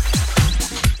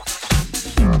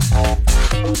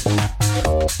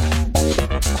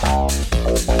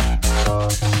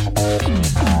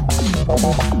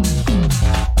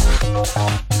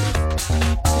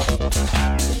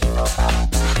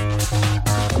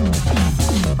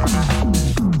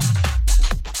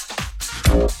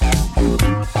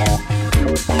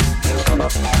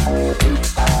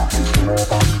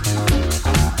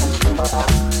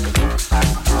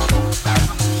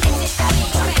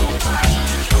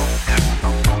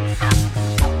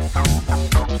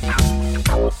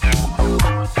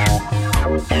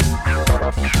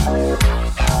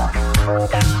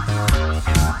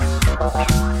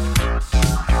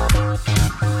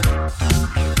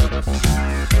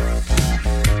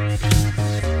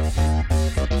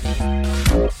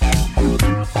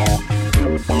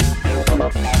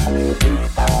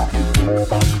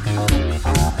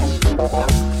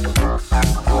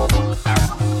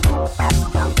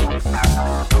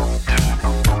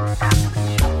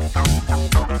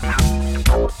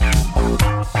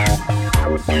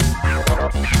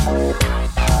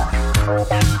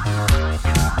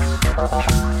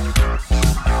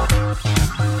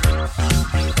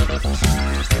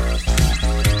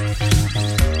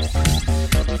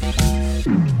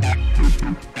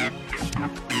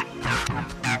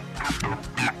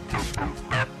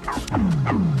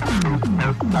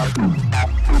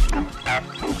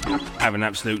 Have an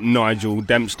absolute Nigel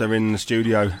Dempster in the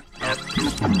studio.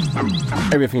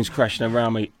 Everything's crashing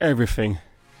around me, everything.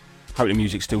 Hope the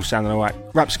music's still sounding alright.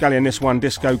 Rapscallion, this one,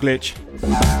 Disco Glitch.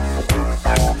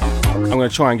 I'm going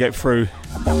to try and get through.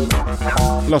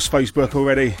 Lost Facebook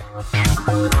already.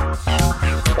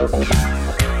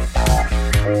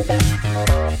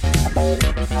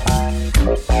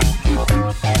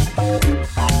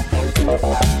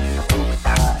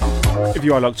 If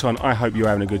you are locked on, I hope you're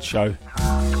having a good show.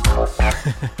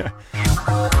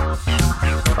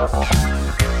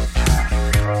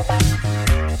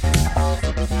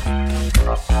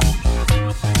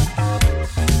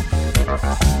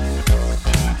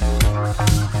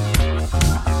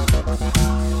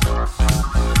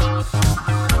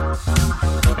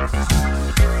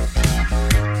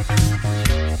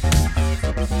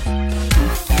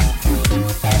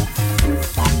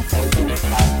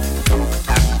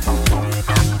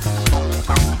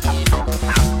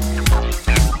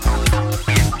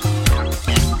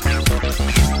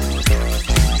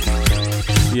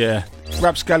 Yeah,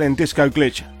 Rapscallion Disco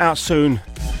Glitch out soon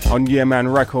on Yeah Man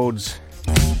Records.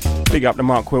 Big up to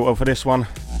Mark Quilter for this one.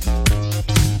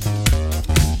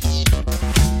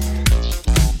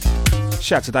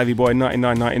 Shout to Davey Boy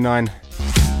 9999.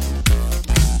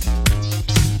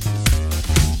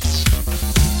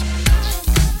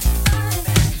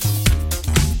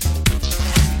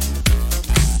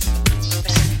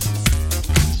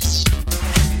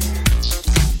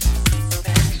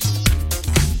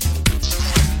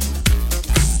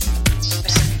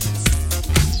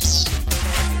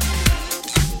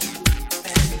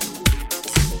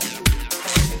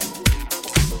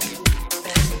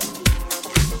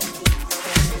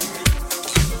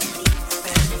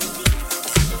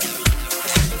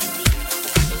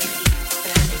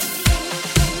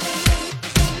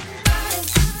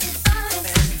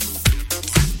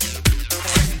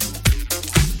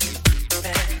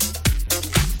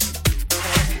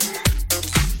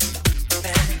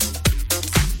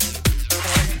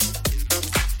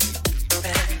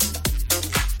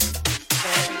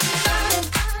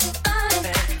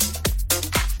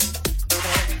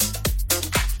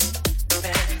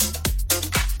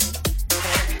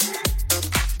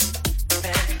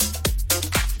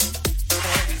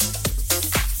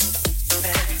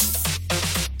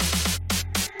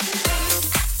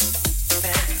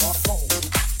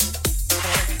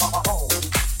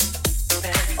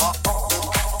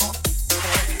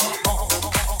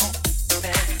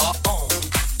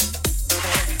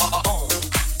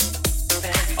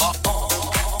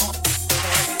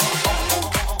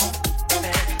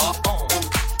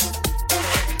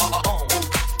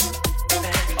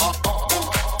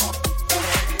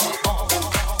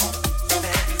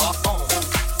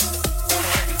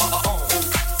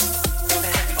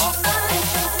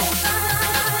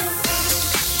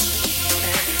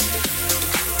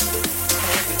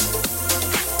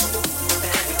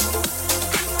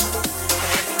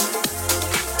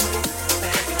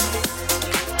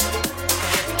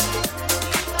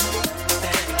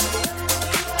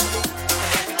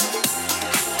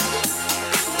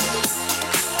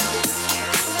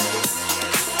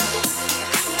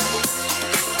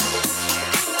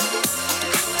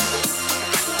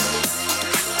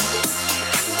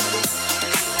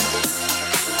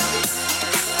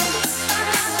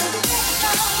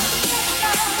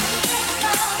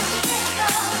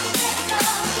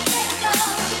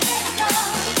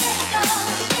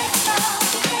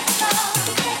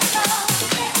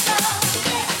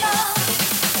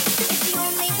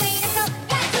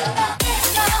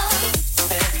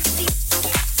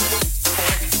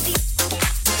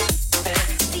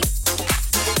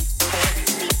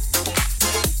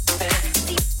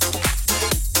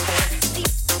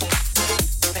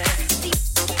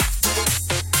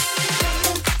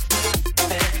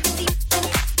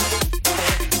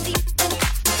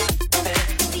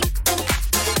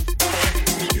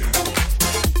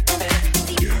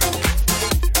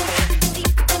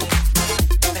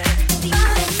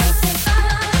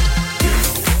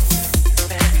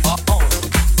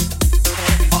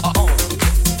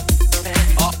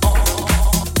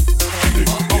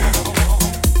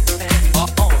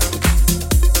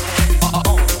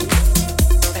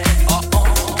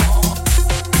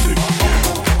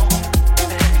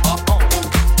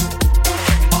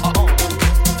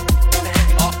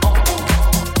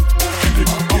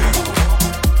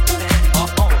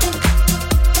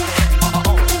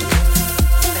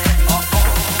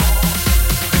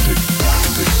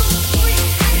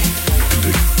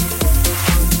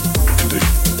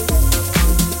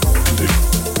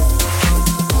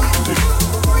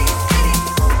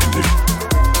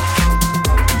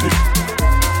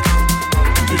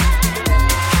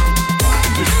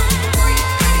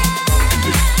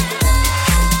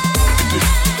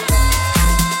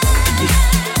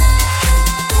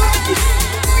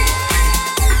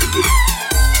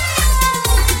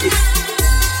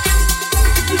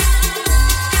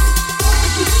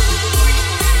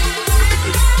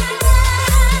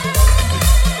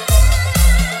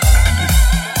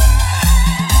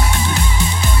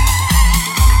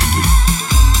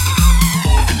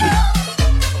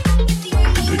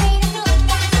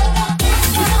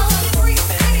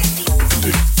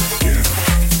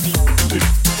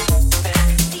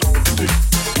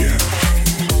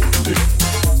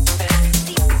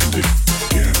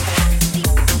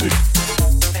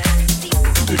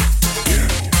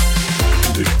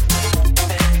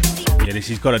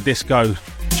 He's got a disco.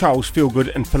 Charles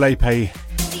Feelgood and Felipe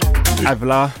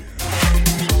Avila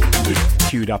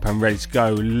queued up and ready to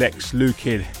go. Lex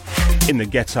Lukid in the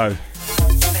ghetto.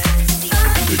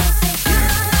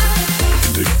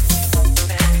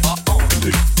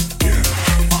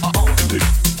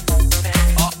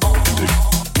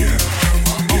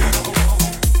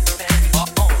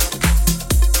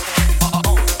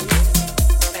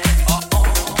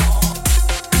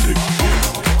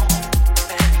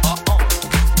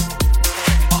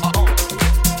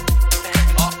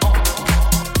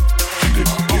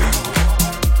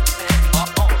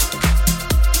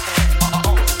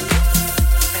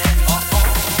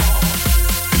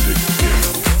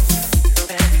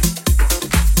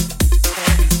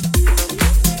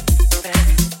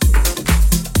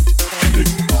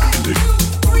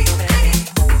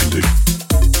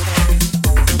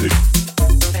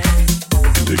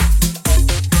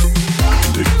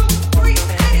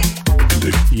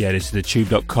 This is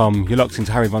thetube.com. You're locked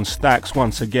into Harry Von Stacks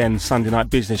once again. Sunday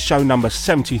Night Business, show number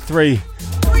 73.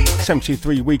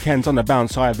 73 weekends on the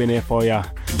bounce. I have been here for you,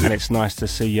 and it's nice to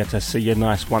see you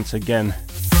nice once again.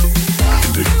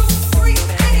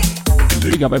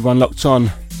 Big up everyone locked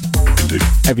on,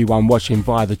 everyone watching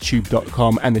via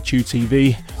thetube.com and the Tube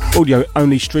TV. Audio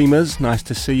only streamers, nice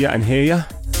to see you and hear you.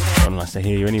 Well, nice to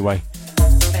hear you anyway.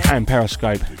 And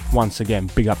Periscope, once again,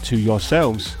 big up to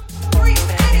yourselves.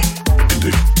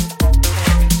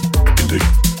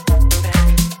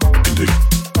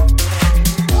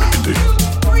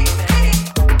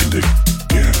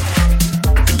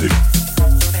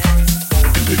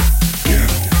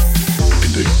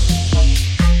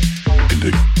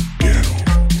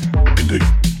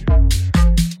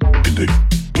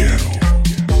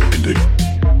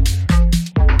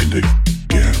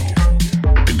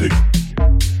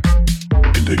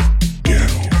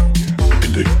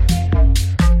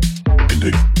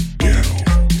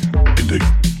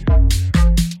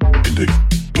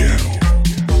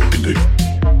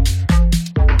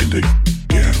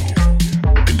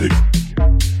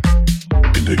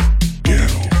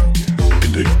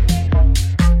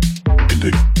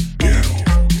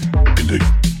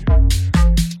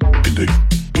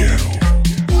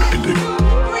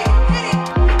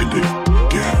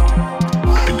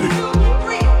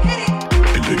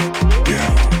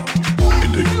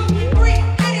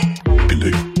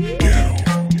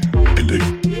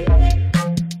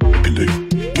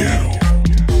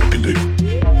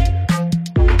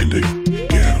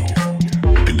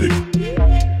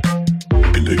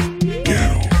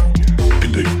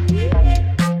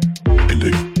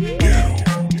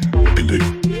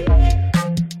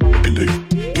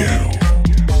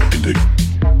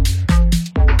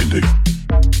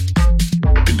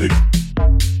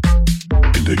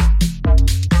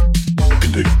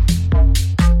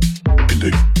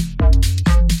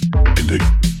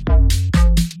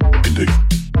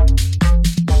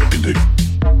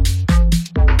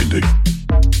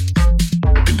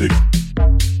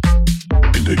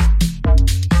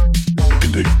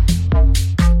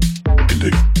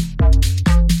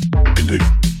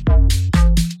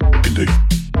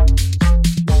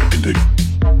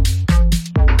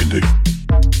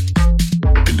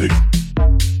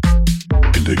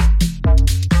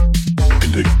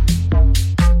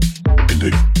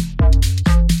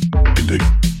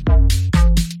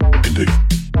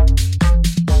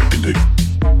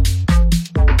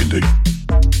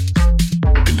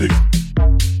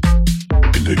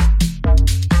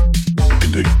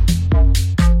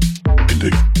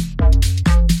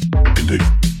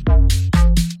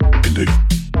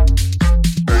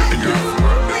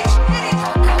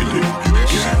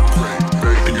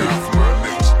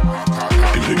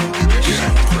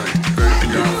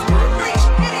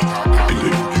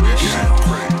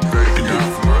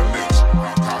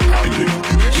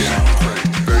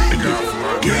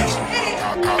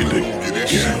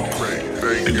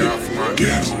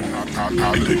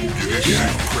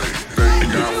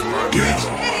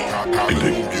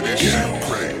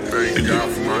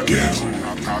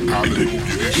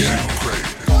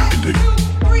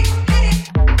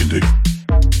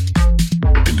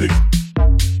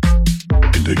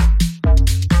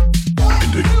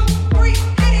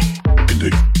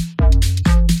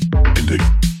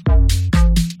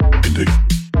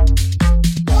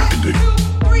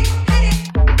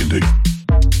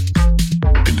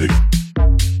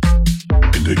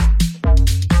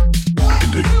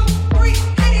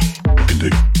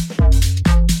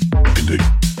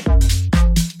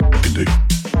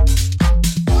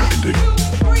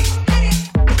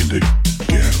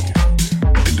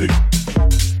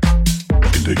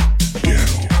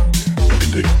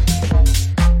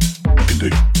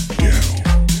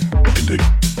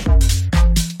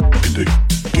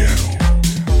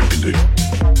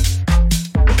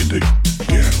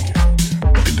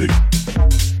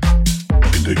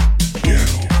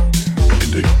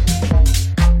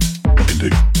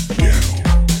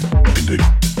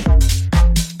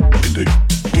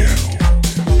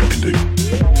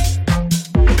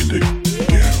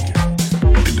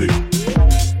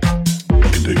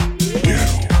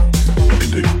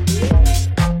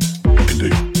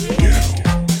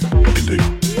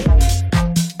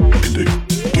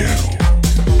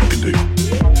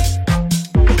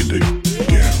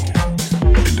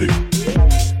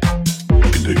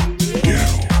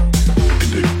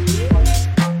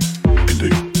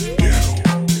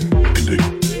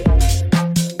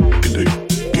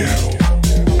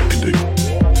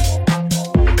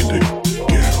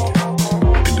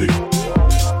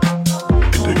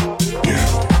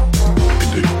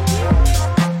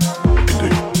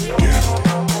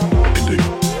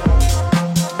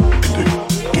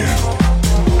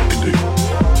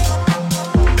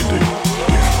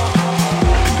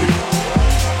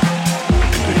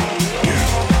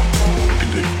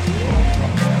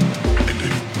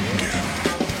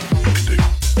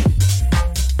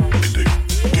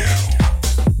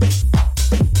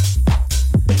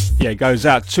 goes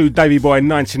out to Davey Boy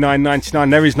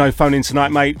 9999. There is no phone in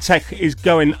tonight, mate. Tech is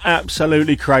going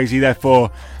absolutely crazy,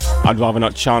 therefore I'd rather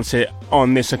not chance it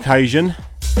on this occasion.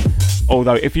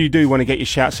 Although if you do want to get your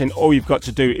shouts in, all you've got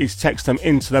to do is text them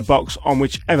into the box on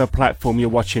whichever platform you're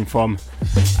watching from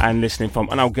and listening from,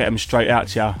 and I'll get them straight out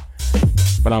to you.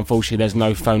 But unfortunately there's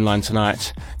no phone line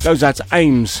tonight. Goes out to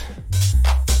Ames.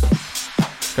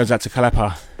 Goes out to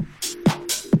Kalapa.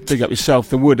 Big up yourself,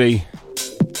 the Woody.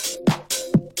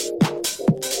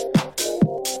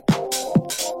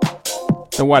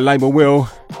 The White Label Will.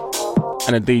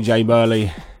 And a DJ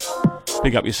Burley.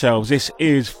 Big up yourselves. This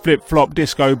is Flip Flop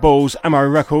Disco Balls, Ammo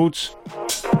Records.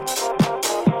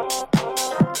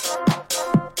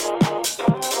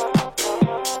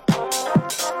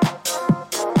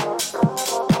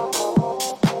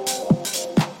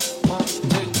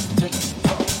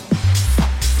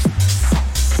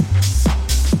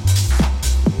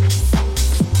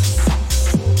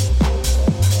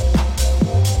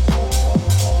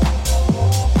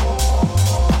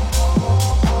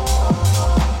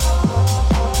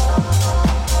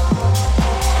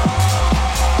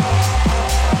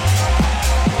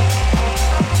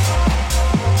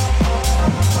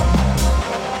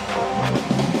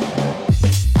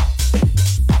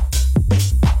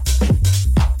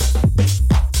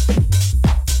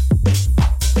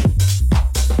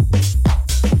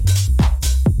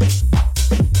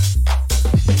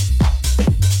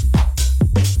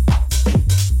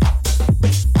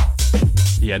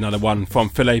 Another one from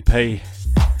Philly P,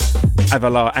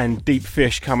 Avalar and Deep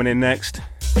Fish coming in next.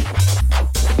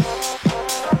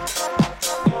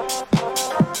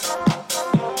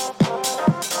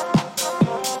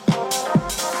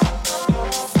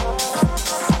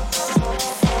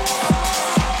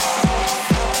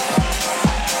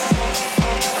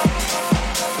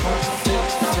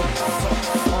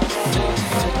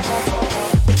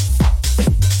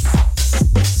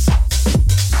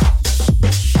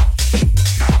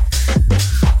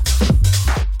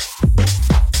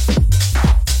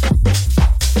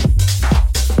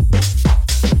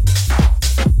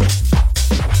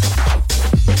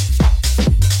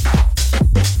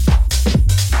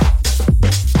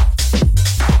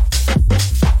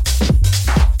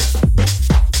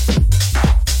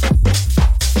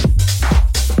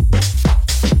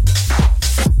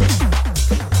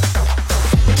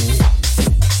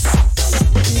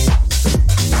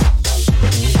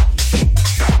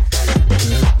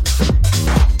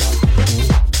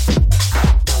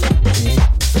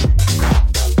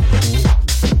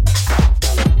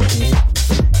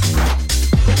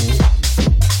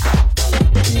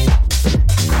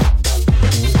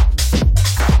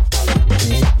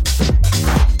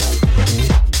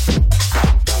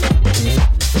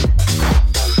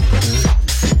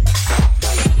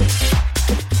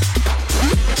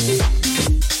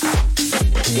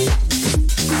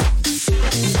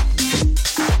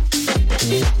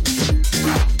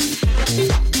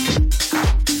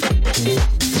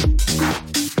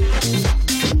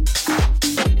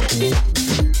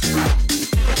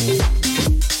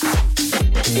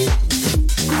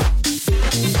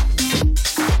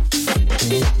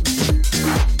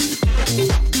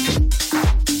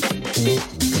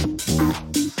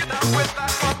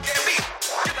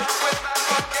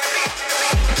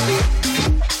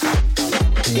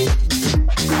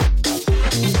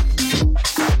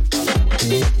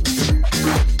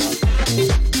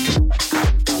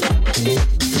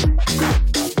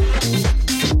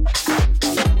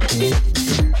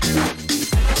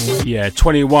 Yeah,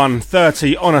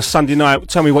 21:30 on a Sunday night.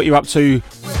 Tell me what you're up to,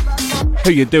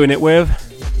 who you're doing it with,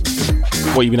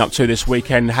 what you've been up to this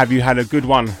weekend. Have you had a good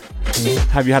one?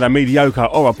 Have you had a mediocre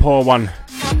or a poor one?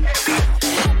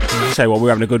 Say what, we're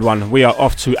having a good one. We are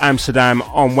off to Amsterdam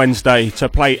on Wednesday to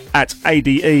play at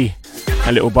ADE,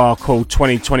 a little bar called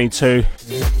 2022.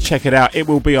 Check it out. It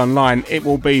will be online. It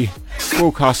will be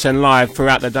broadcasting live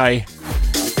throughout the day,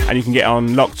 and you can get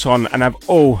on Locked On and have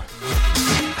all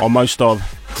or most of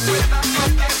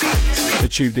the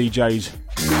Tube DJs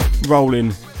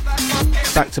rolling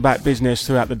back-to-back business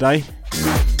throughout the day.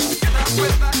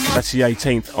 That's the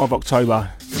 18th of October.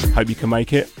 Hope you can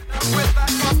make it.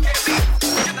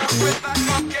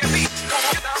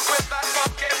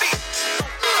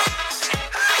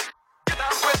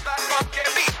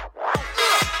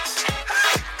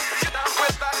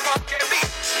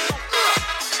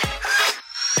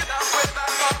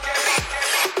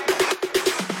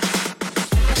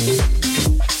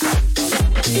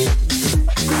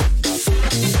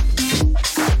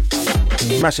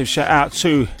 Massive shout out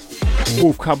to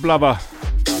Wolf Cub Lover.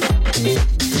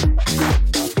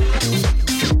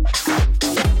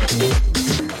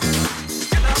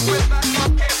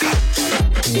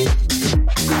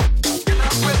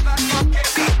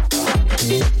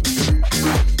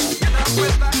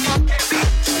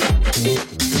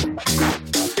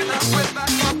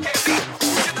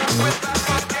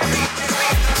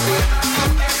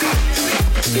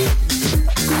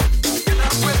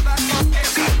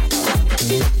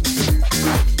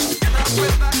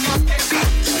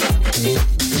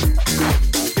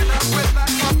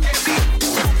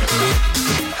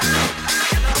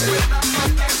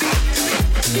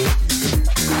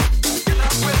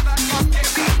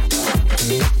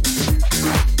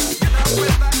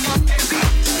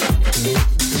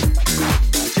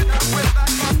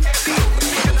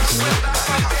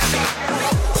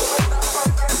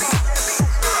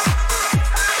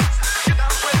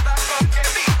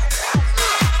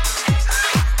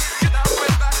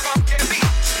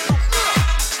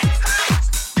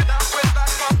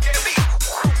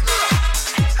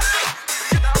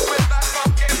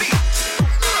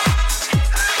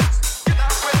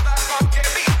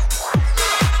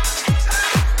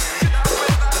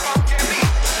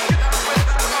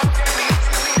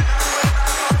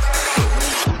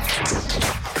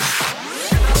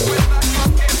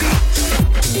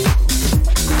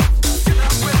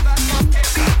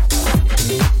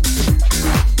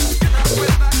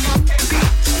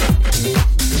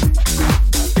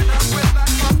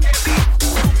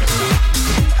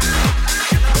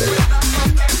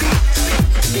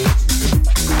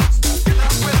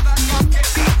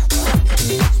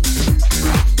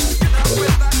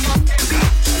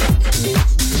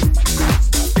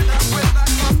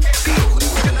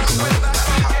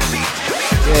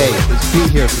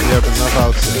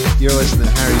 You're listening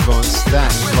to Harry Von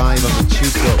Stack live on the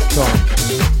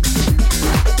tube.com.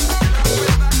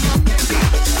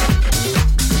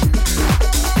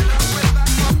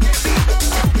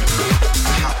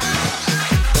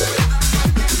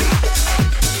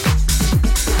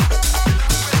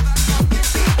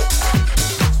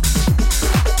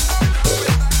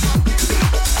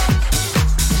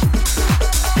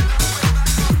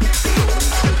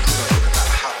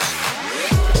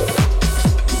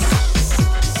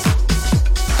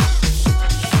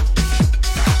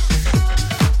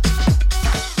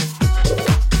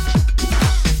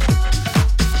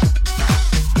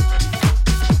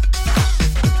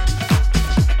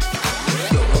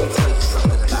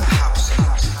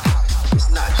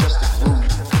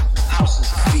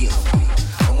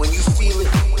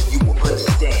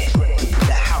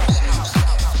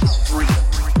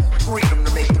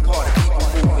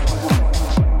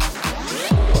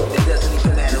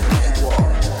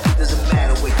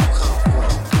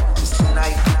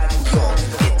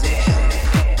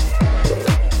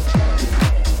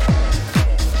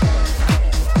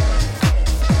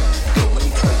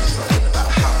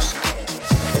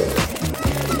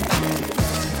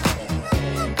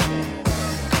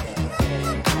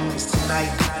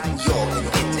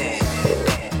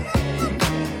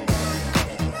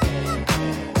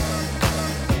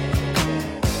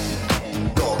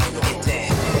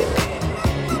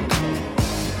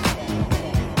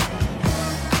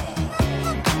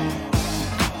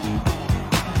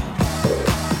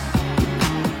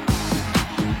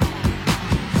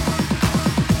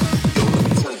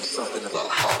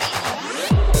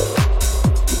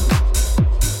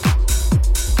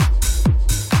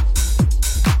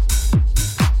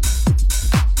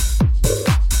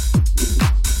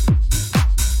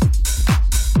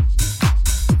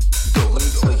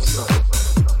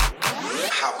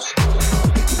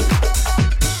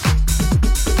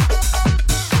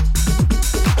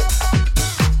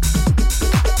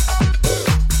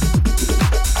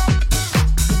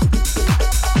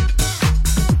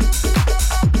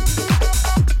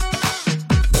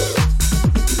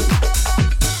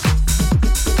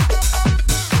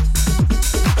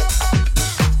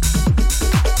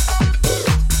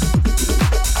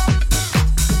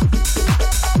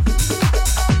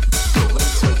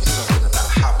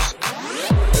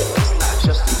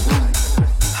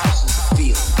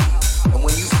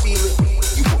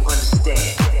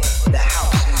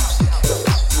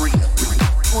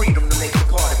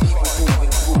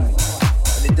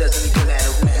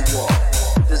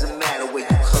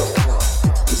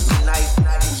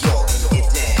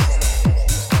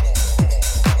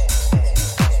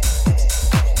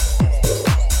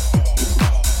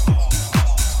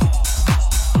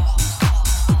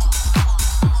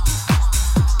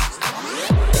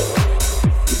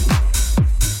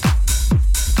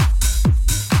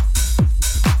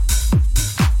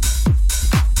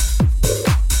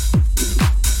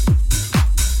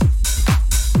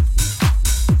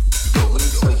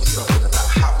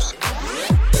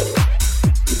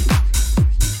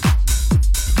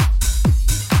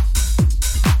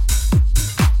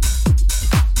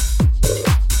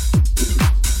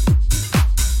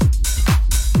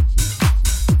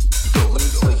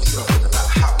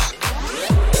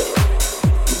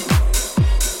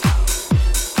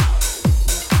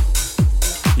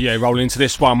 Yeah, rolling into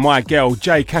this one, my girl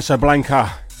Jay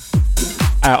Casablanca,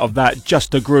 out of that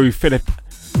Just a Groove, Philip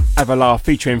Avalar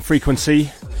featuring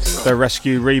Frequency, the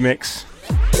Rescue remix.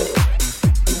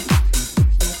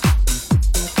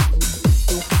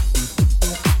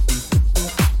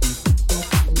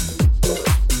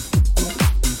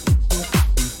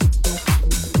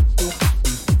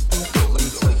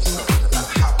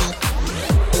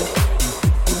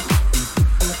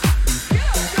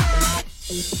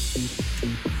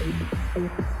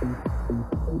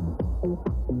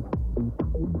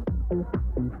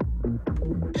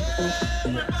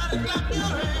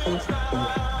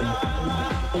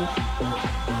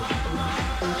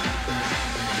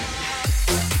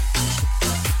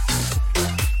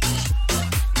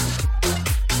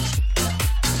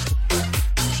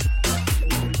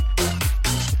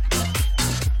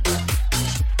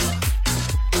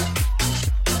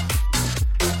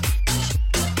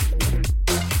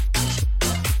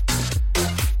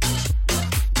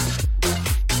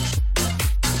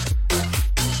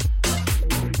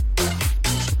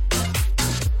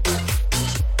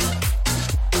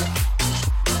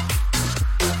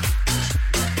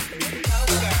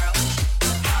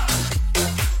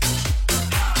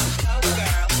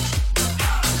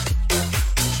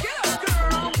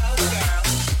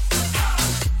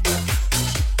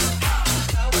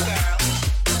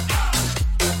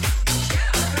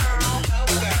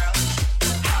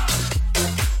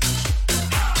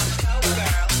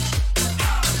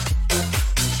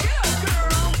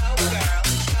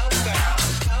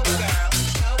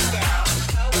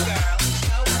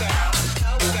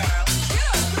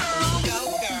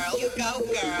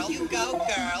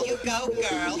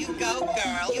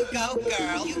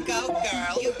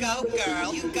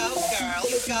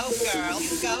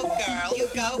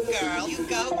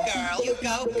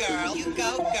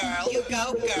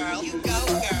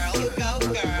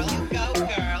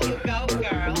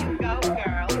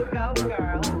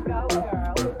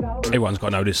 Everyone's got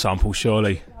to know this sample,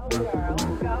 surely.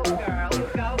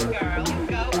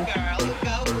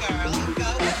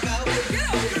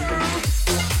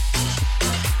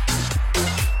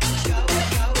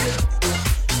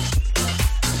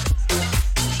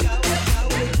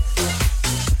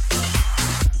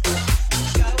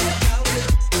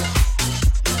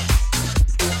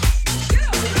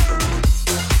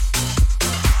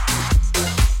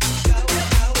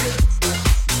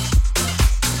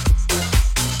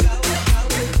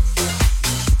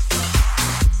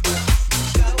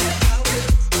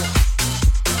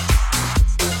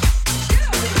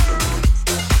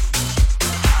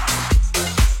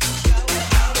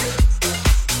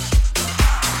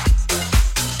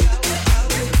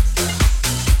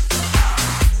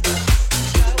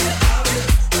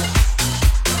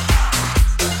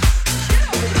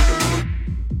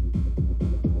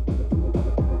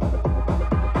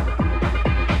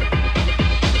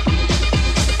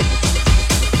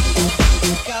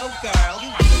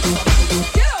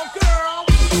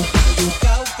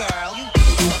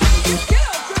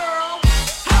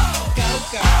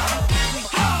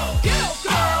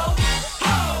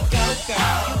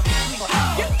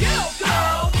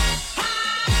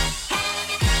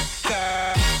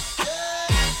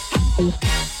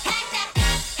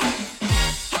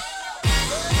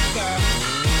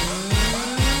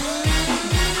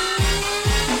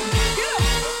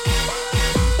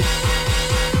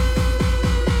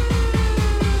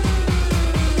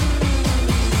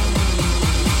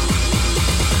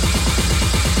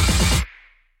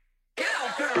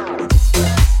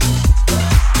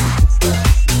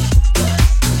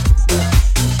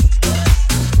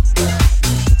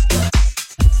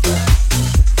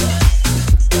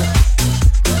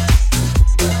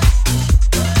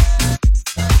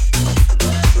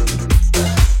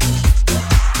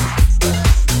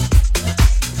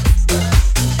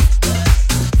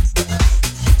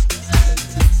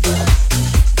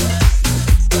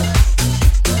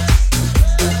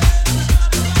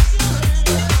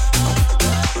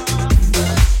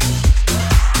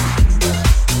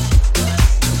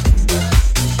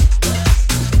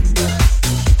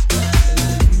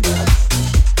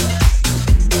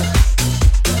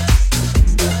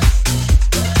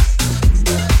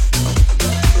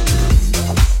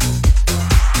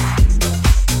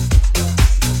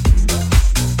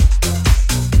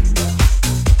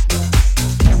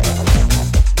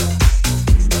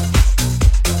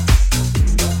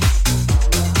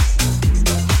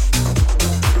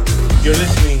 You're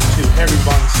listening to Harry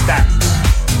Von Stacks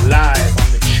live on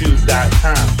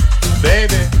thetube.com.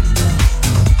 Baby.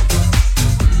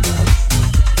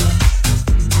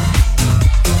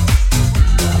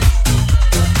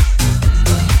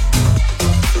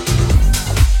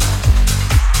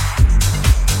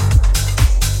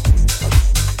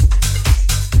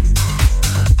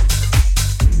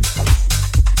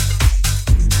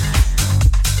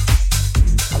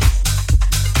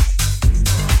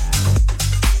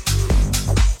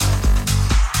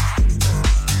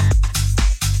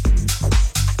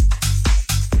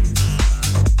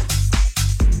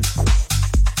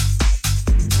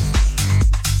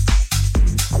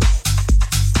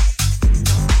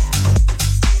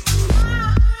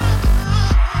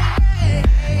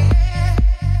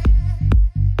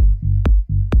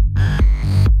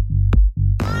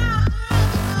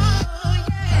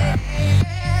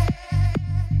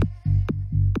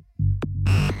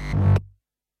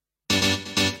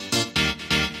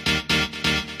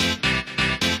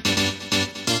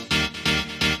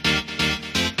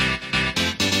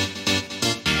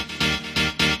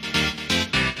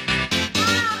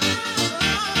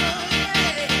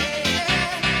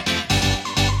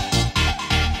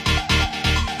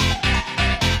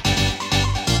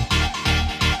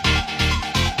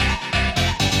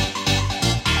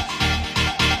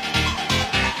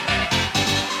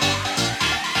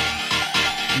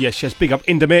 Yes, big up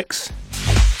In The Mix.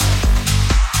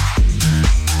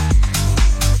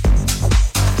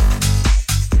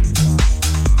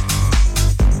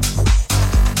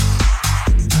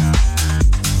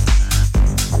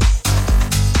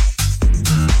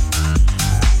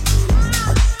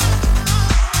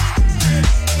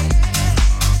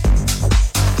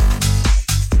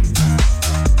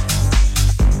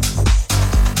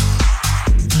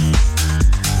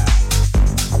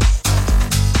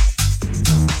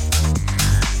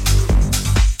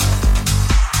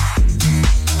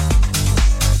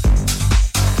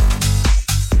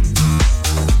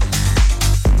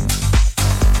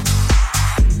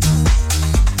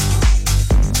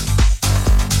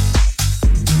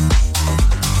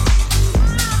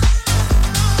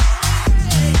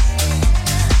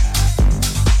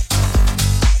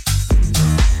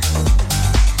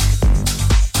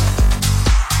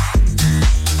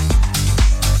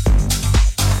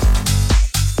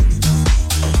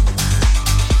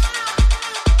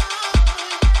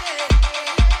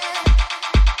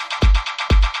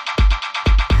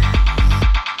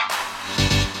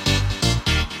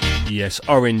 Yes,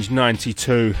 Orange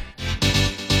 92.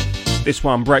 This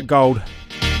one, Brett Gold.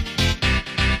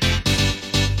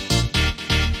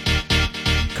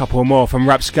 Couple more from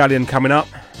Rapscallion coming up.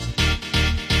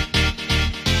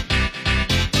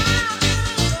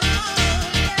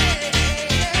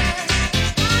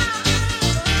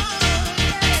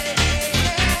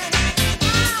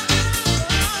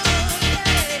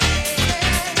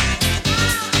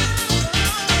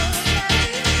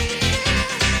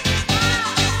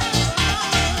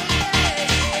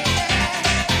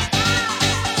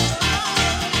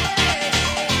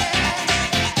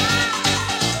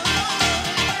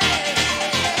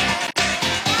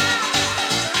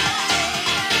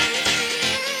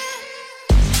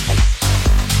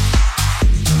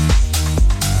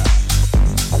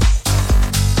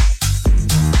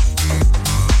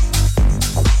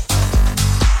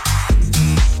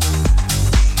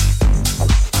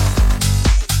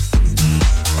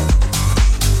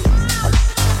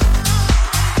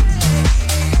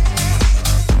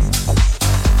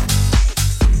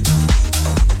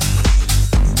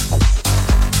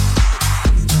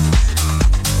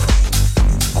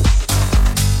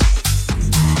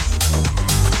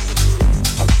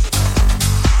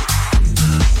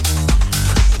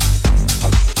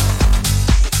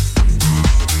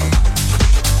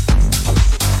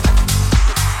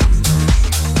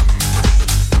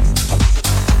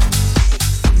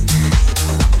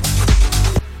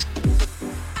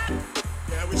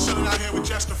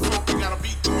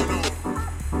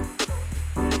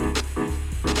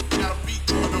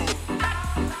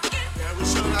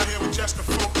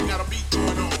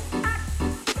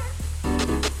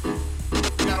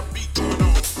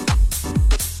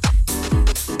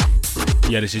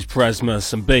 Yeah, this is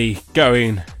Presmus and beat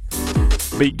going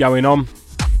on.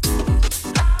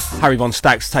 Harry Von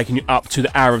Stack's taking you up to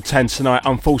the hour of 10 tonight.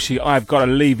 Unfortunately, I've got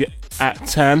to leave it at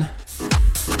 10.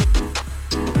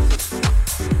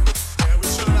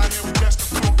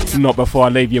 Not before I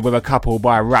leave you with a couple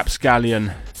by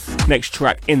Rapscallion. Next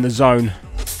track, In the Zone.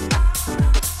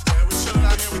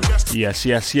 Yes,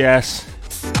 yes, yes.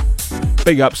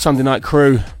 Big up Sunday Night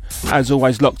Crew. As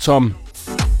always, locked on.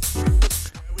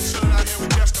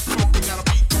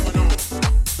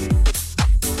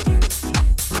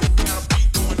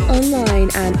 Online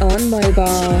and on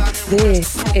mobile,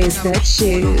 this is The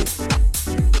Tube.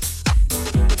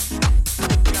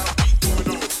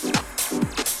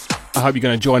 I hope you're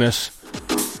going to join us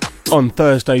on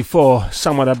Thursday for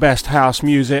some of the best house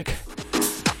music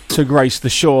to grace the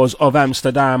shores of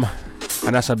Amsterdam.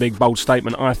 And that's a big, bold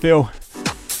statement, I feel.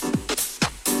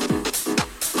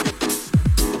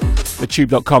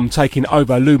 TheTube.com taking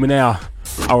over Luminaire,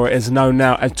 or it is known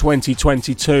now as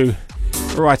 2022.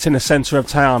 Right in the centre of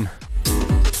town.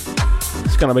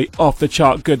 It's going to be off the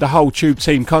chart good. The whole Tube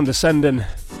team condescending?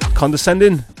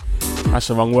 That's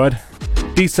the wrong word.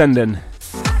 Descending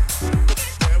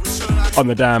on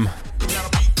the dam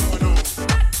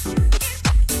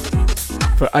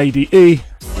for ADE.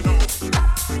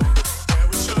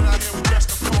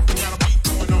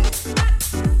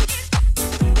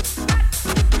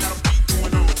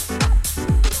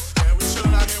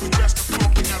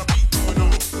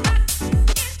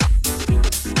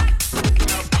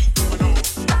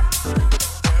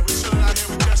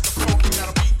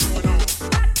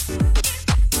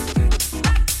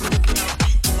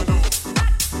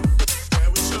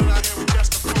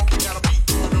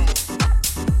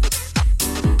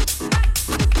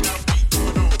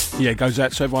 Yeah, it goes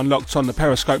out to everyone locked on the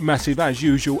Periscope Massive as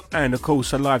usual, and of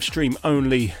course a live stream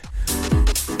only.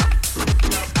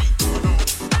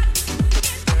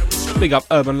 Big up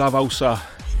Urban Love also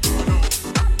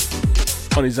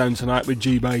on his own tonight with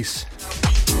G-Bass.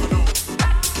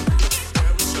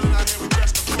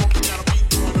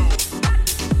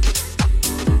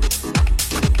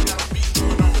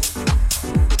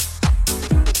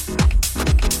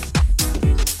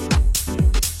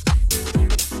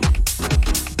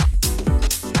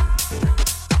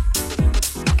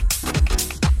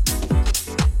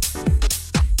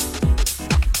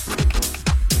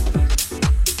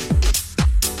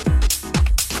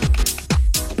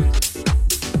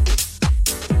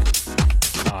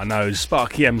 No,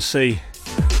 Sparky MC.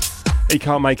 He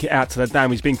can't make it out to the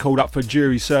dam. He's been called up for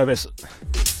jury service.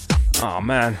 Oh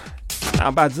man,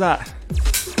 how bad's that?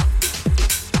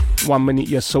 1 minute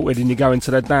you're sorted and you go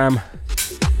into the dam.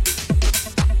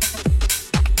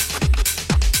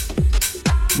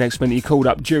 Next minute you called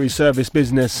up jury service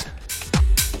business.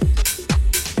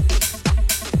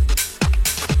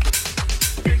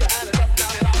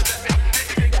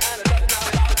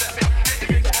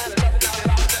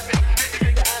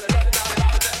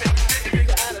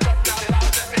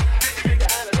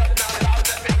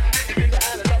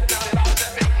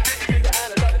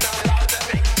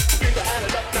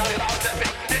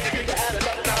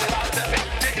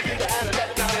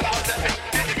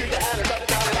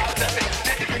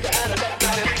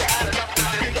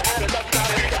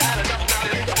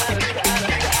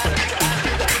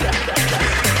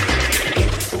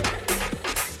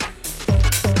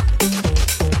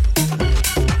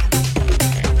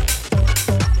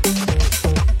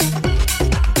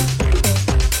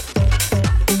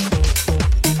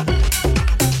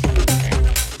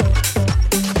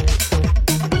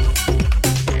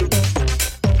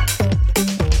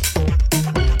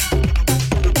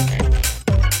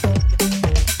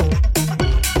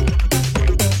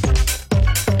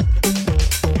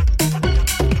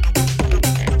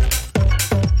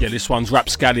 this one's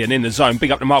Rapscallion in the zone.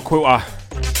 Big up to Mark Quilter.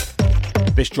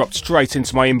 This dropped straight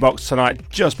into my inbox tonight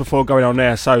just before going on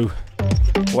there. So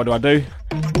what do?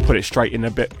 Put it straight in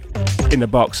the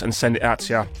box and send it out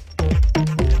to you.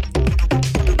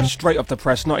 Straight off the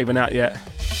press, not even out yet.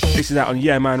 This is out on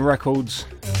Yeah Man Records.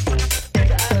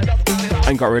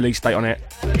 Ain't got a release date on it.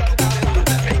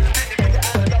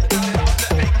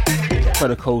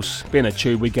 But of course, being a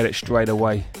tube, we get it straight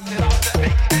away.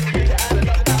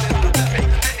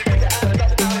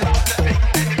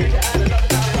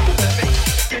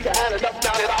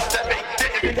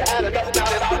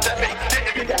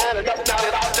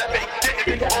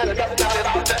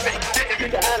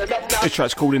 This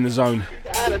track's called In the Zone.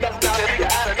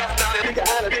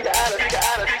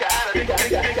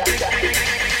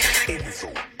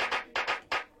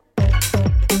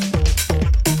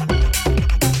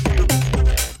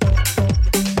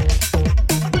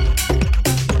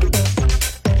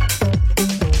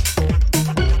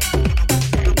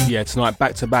 Yeah, tonight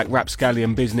back-to-back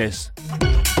Rapscallion business.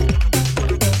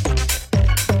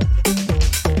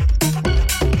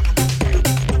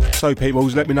 So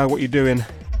peoples, let me know what you're doing.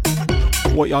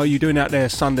 What are you doing out there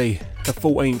Sunday, the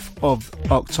 14th of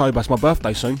October? It's my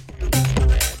birthday soon.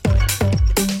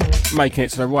 Making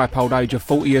it to the ripe old age of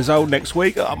 40 years old next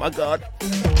week. Oh my god.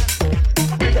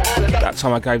 That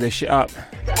time I gave this shit up.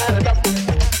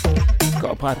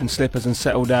 Got a pipe and slippers and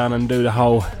settle down and do the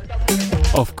whole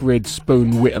off-grid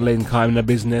spoon whittling kind of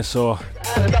business, or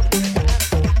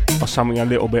something a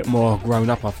little bit more grown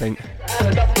up, I think.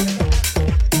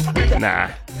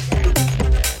 Nah.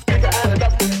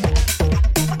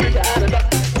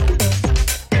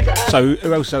 So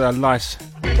who else had a nice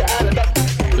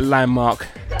landmark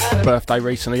birthday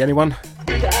recently? Anyone?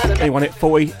 Anyone hit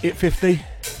 40, hit 50?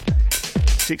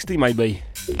 60 maybe?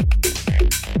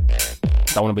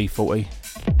 Don't want to be 40.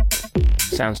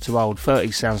 Sounds too old.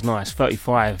 30 sounds nice.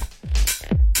 35.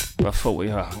 But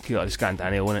 40, oh god, it's going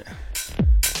downhill, isn't it?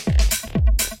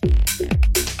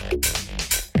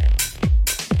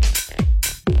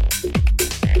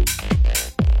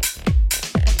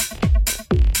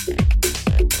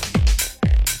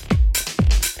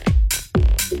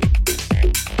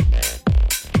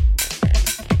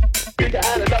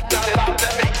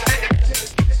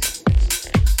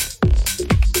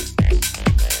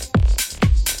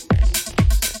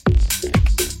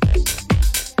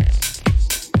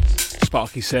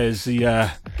 Sparky says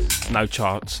no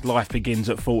chance, life begins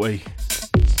at 40. I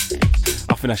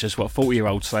think that's just what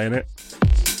 40-year-olds saying it,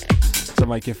 to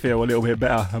make you feel a little bit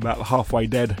better about halfway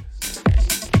dead,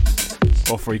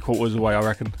 or 3/4 away, I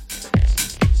reckon.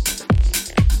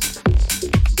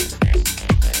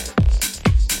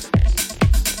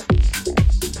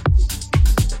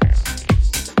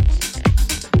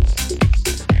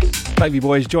 Davey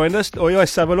Boy's joined us. Oi, oi,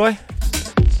 Saveloy.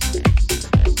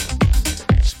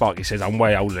 Sparky says I'm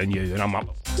way older than you and I'm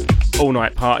up all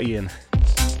night partying.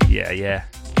 Yeah.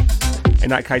 In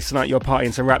that case, tonight you're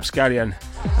partying to Rapscallion.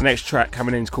 The next track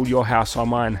coming in is called Your House or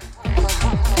Mine.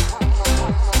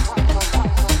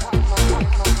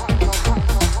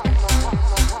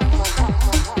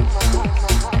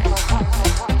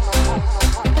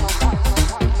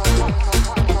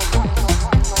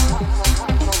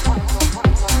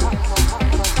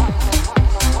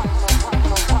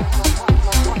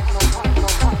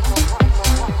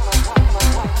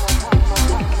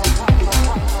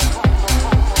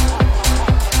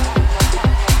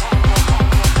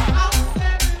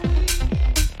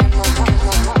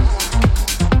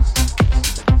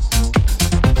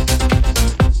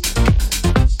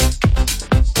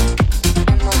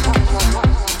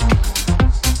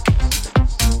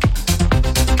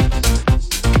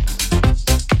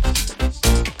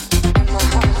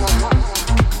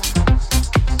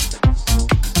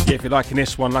 Liking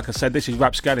this one, like I said, this is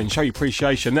Rapscallion. Show your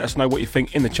appreciation, let us know what you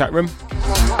think in the chat room.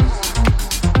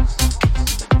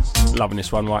 Loving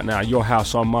this one right now. Your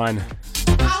House or Mine.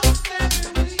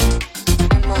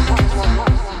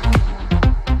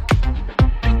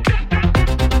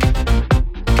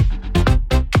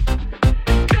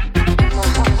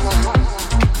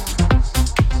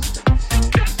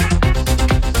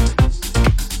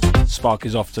 Spark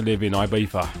is off to live in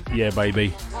Ibiza. Yeah,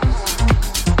 baby.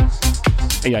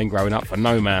 He ain't growing up for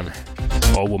no man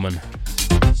or woman.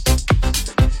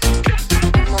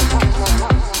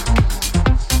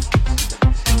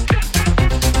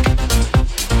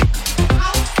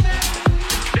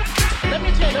 Let me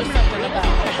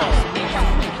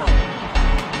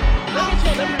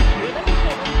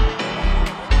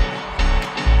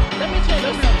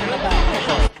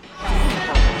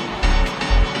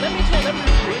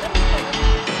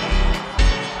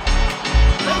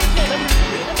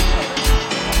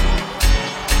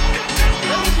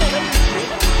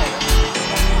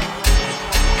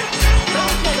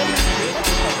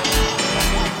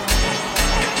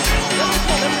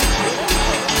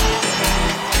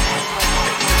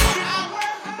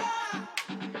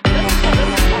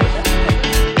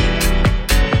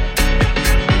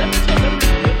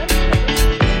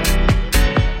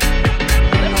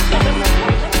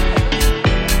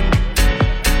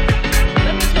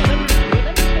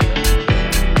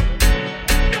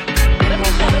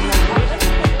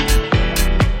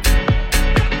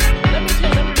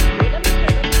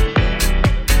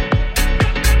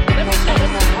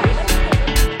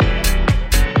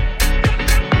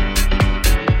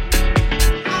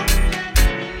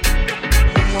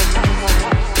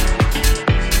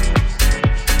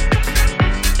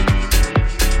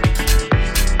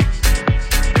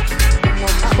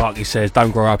says,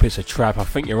 don't grow up, it's a trap. I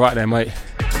think you're right there, mate.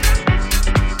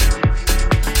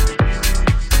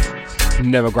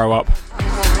 Never grow up.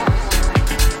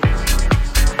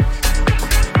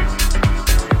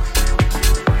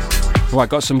 Right,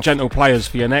 got some gentle players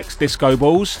for you next. Disco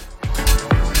Balls.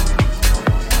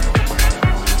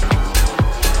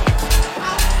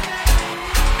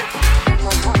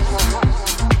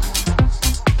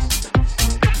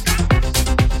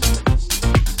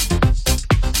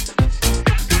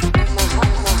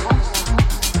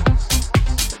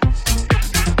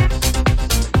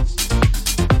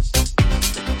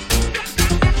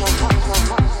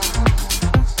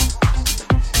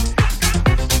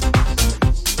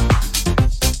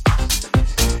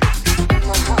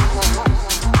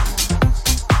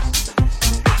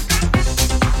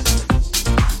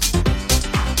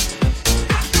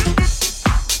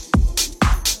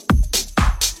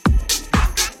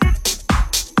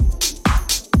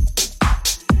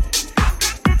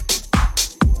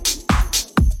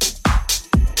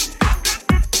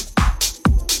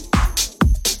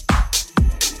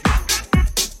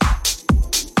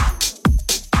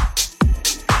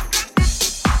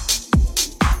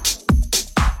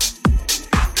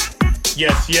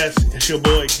 Yes, it's your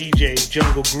boy DJ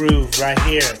Jungle Groove right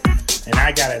here, and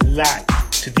I got it locked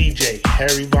to DJ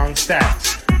Harry Von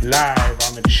Stacks live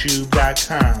on the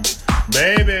Tube.com,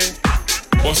 baby.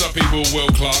 What's up, people? Will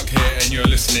Clark here, and you're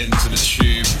listening to the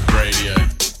Tube Radio.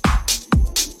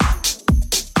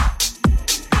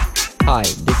 Hi,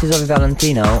 this is Ovi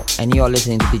Valentino, and you're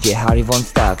listening to DJ Harry Von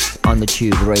Stacks on the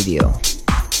Tube Radio.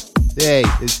 Hey,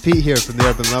 it's Pete here from the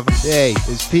Urban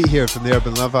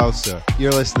Love House, sir.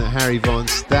 You're listening to Harry Von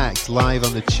Stacks live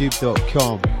on the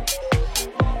Tube.com.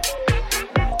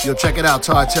 Yo, check it out,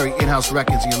 Todd Terry In-House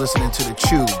Records, and you're listening to the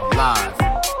Tube live.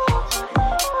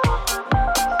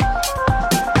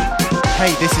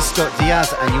 Hey, this is Scott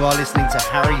Diaz, and you are listening to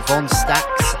Harry Von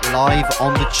Stacks live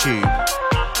on the Tube.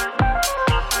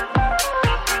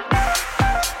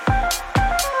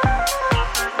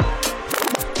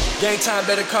 Game time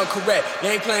better come correct. You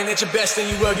ain't playing at your best, then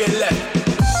you will get left.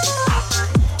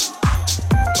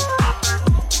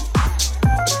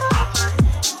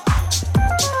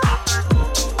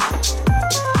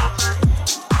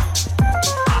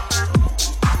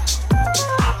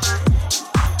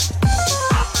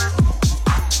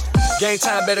 Game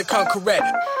time better come correct.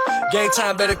 Game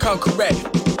time better come correct.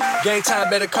 Game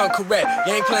time better come correct.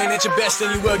 You ain't playing at your best,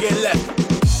 then you will get left.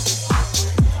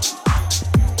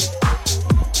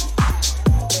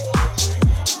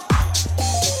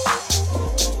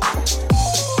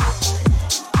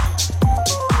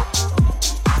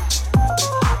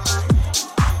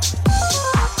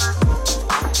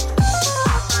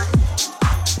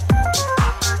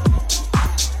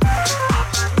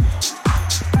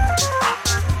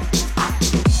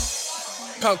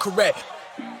 Come correct.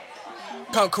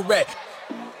 Come correct.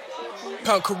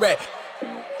 Come correct.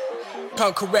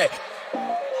 Come correct.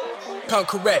 Come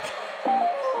correct.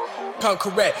 Come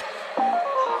correct.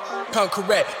 Come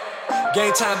correct.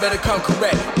 Game time better come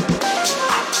correct.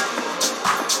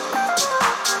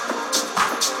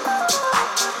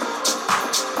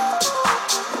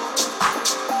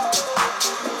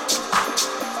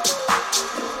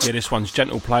 Yeah, this one's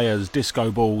Gentle Players,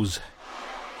 Disco Balls.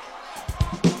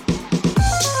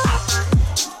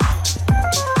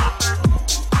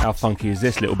 How funky is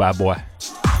this little bad boy?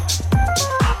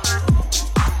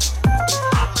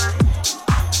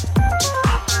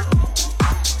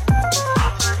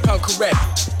 Come correct.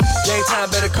 Game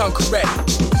time better come correct.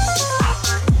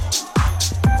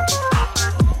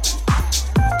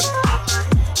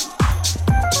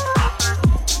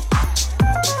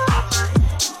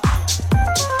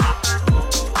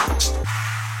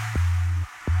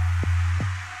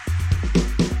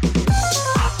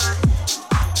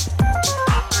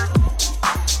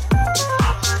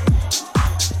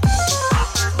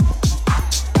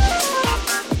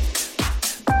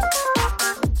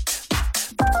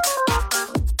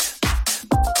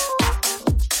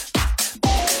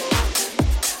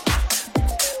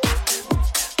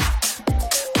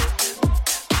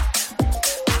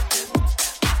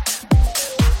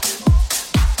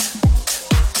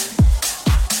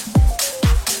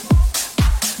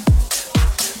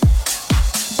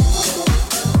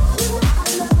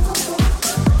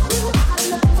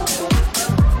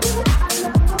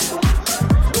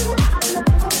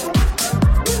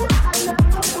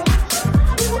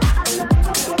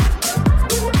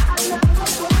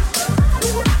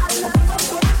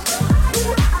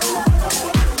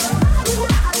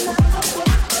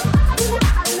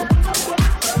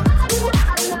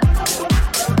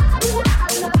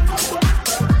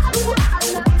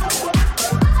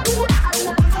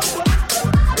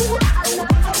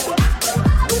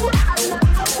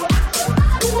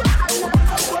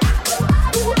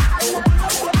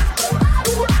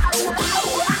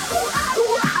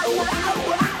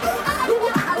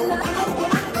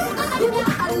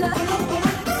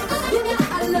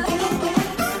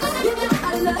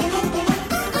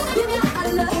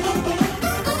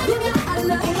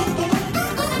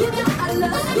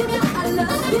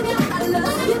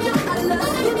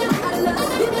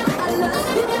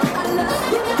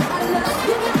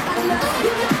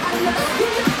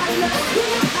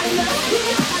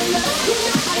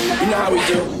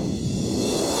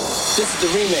 The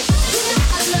remix.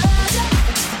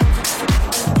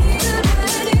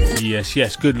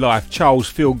 Yes, Good Life,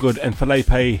 Charles Feelgood and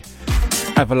Felipe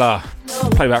Avila.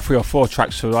 Play about 3 or 4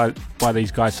 tracks by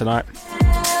these guys tonight. In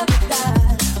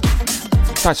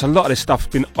fact, a lot of this stuff's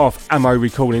been off Ammo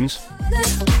recordings.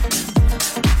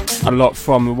 A lot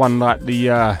from one like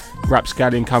the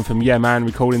Rapscallion come from Yeah Man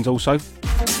recordings also.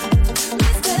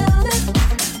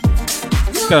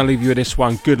 Gonna leave you with this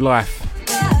one, Good Life.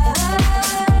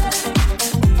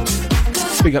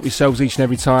 Speak up yourselves each and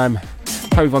every time.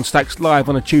 Harry Von Stacks live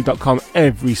on thetube.com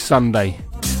every Sunday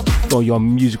for your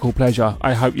musical pleasure.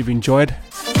 I hope you've enjoyed.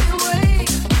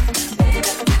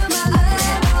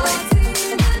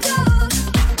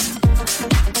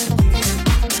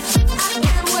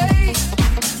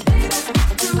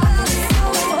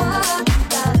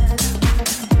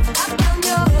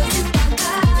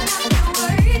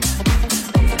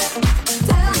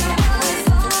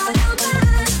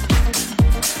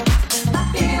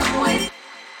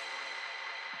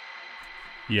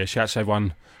 Yeah, shouts to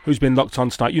everyone who's been locked on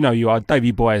tonight. You know you are,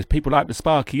 Davey Boys, people like the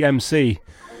Sparky MC.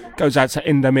 Goes out to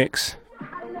Indamix.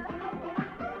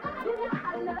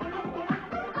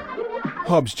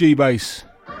 Hobbs G-Bass.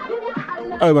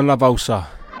 Owen Love Ulcer.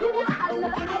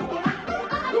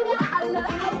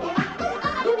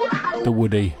 The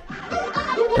Woody.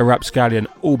 The Rapscallion,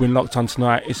 all been locked on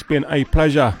tonight. It's been a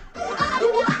pleasure.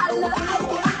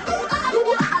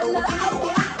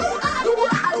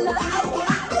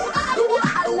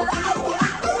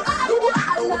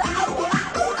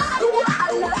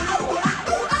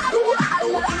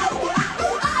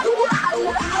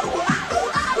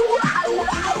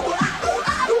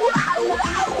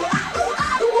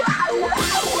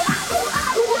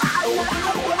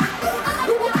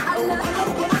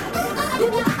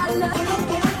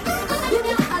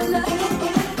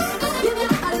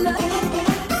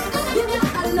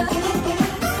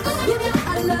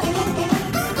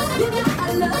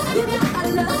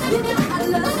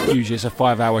 Usually it's a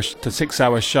 5 to 6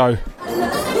 hour show.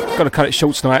 Got to cut it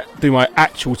short tonight. Do my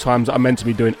actual times that I'm meant to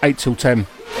be doing, 8 till 10.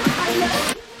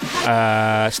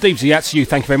 Steve Z, that's you.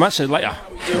 Thank you very much. See you later.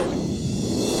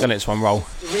 Gonna let this one roll.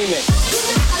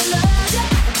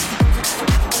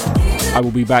 I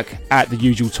will be back at the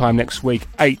usual time next week,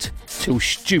 8 till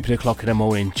stupid o'clock in the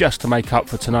morning, just to make up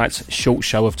for tonight's short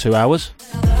show of 2 hours.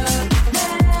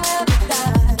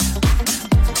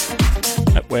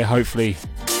 Where hopefully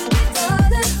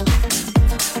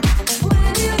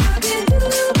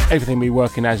everything will be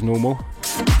working as normal.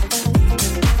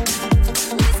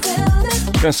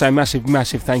 I'm going to say a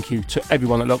massive thank you to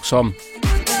everyone that locks on.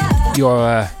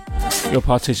 Your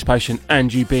participation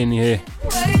and you being here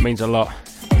means a lot.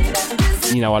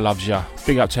 You know I love you.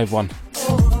 Big up to everyone.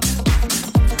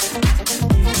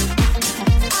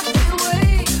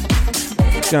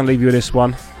 Going to leave you with this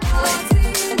one.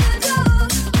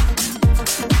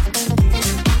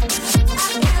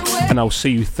 And I'll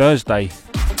see you Thursday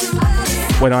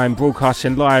when I'm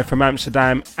broadcasting live from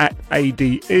Amsterdam at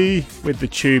ADE with the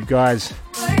Tube guys.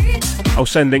 I'll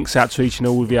send links out to each and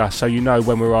all of you so you know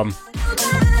when we're on,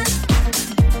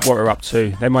 what we're up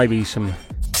to. There may be some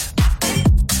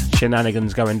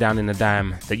shenanigans going down in the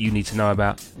dam that you need to know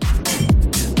about.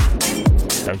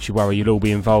 Don't you worry, you'll all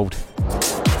be involved.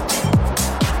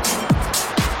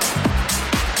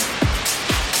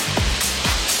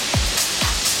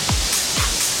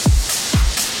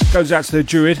 Goes out to the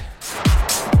Druid.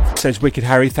 Says Wicked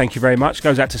Harry, thank you very much.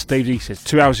 Goes out to Steve. He says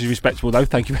 2 hours is respectable though,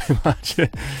 thank you very much.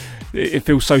 It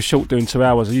feels so short doing 2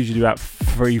 hours. I usually do about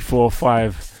 3, 4,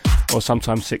 5 or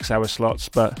sometimes 6 hour slots,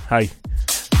 but hey,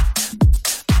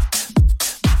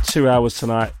 2 hours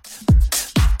tonight.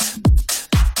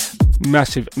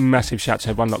 Massive shout to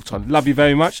everyone locked on. Love you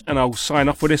very much, and I'll sign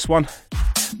off with this one.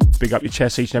 Big up your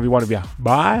chest, each and every one of you.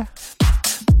 Bye.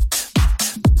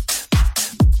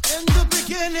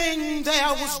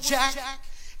 There was Jack,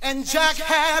 and Jack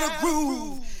had a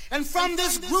groove, and from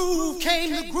this groove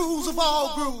came the grooves of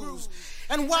all grooves.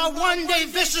 And while one day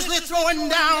viciously throwing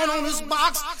down on his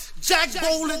box, Jack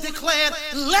boldly declared,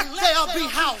 "Let there be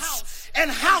house,"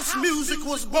 and house music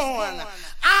was born.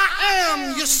 I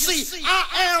am, you see, I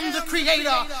am the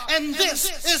creator, and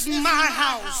this is my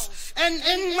house. And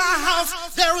in my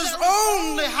house, there is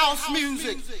only house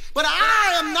music. But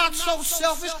I am not so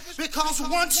selfish, because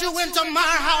once you enter my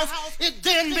house, it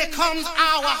then becomes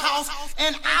our house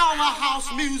and our house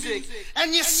music.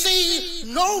 And you see,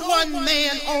 no one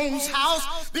man owns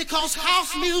house, because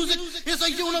house music is a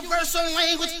universal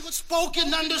language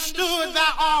spoken, understood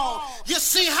by all. You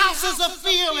see, house is a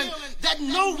feeling that that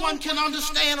no one can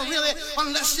understand really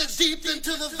unless you're deep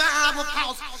into the vibe of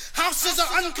house. House is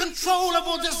an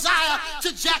uncontrollable desire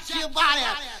to jack your body.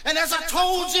 And as I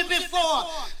told you before,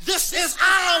 this is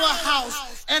our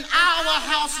house and our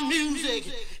house music.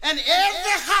 And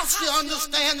every house, you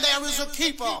understand, there is a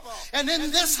keeper. And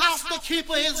in this house, the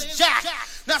keeper is Jack.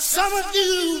 Now, some of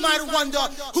you might wonder,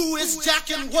 who is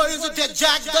Jack and what is it that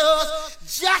Jack does?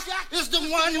 Jack is the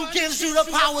one who gives you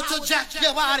the power to jack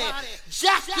your body.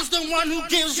 Jack is the one who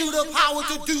gives you the power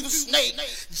to do the snake.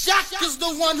 Jack is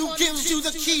the one who gives you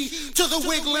the key to the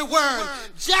wiggly worm.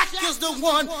 Jack is the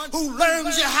one who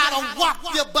learns you how to walk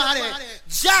your body.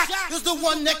 Jack is the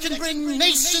one that can bring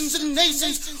nations and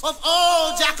nations of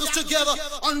all jackals together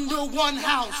under one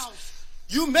house.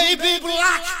 You may be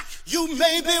black, you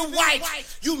may be white,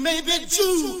 you may be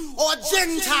Jew or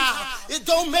Gentile. It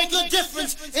don't make a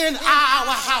difference in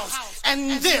our house.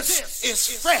 And this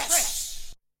is fresh.